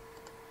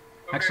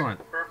 Excellent.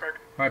 Perfect.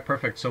 All right,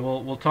 perfect. So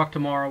we'll talk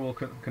tomorrow. We'll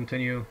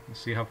continue and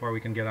see how far we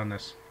can get on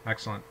this.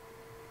 Excellent.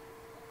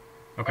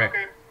 Okay.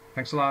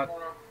 Thanks a lot.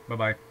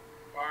 Bye-bye.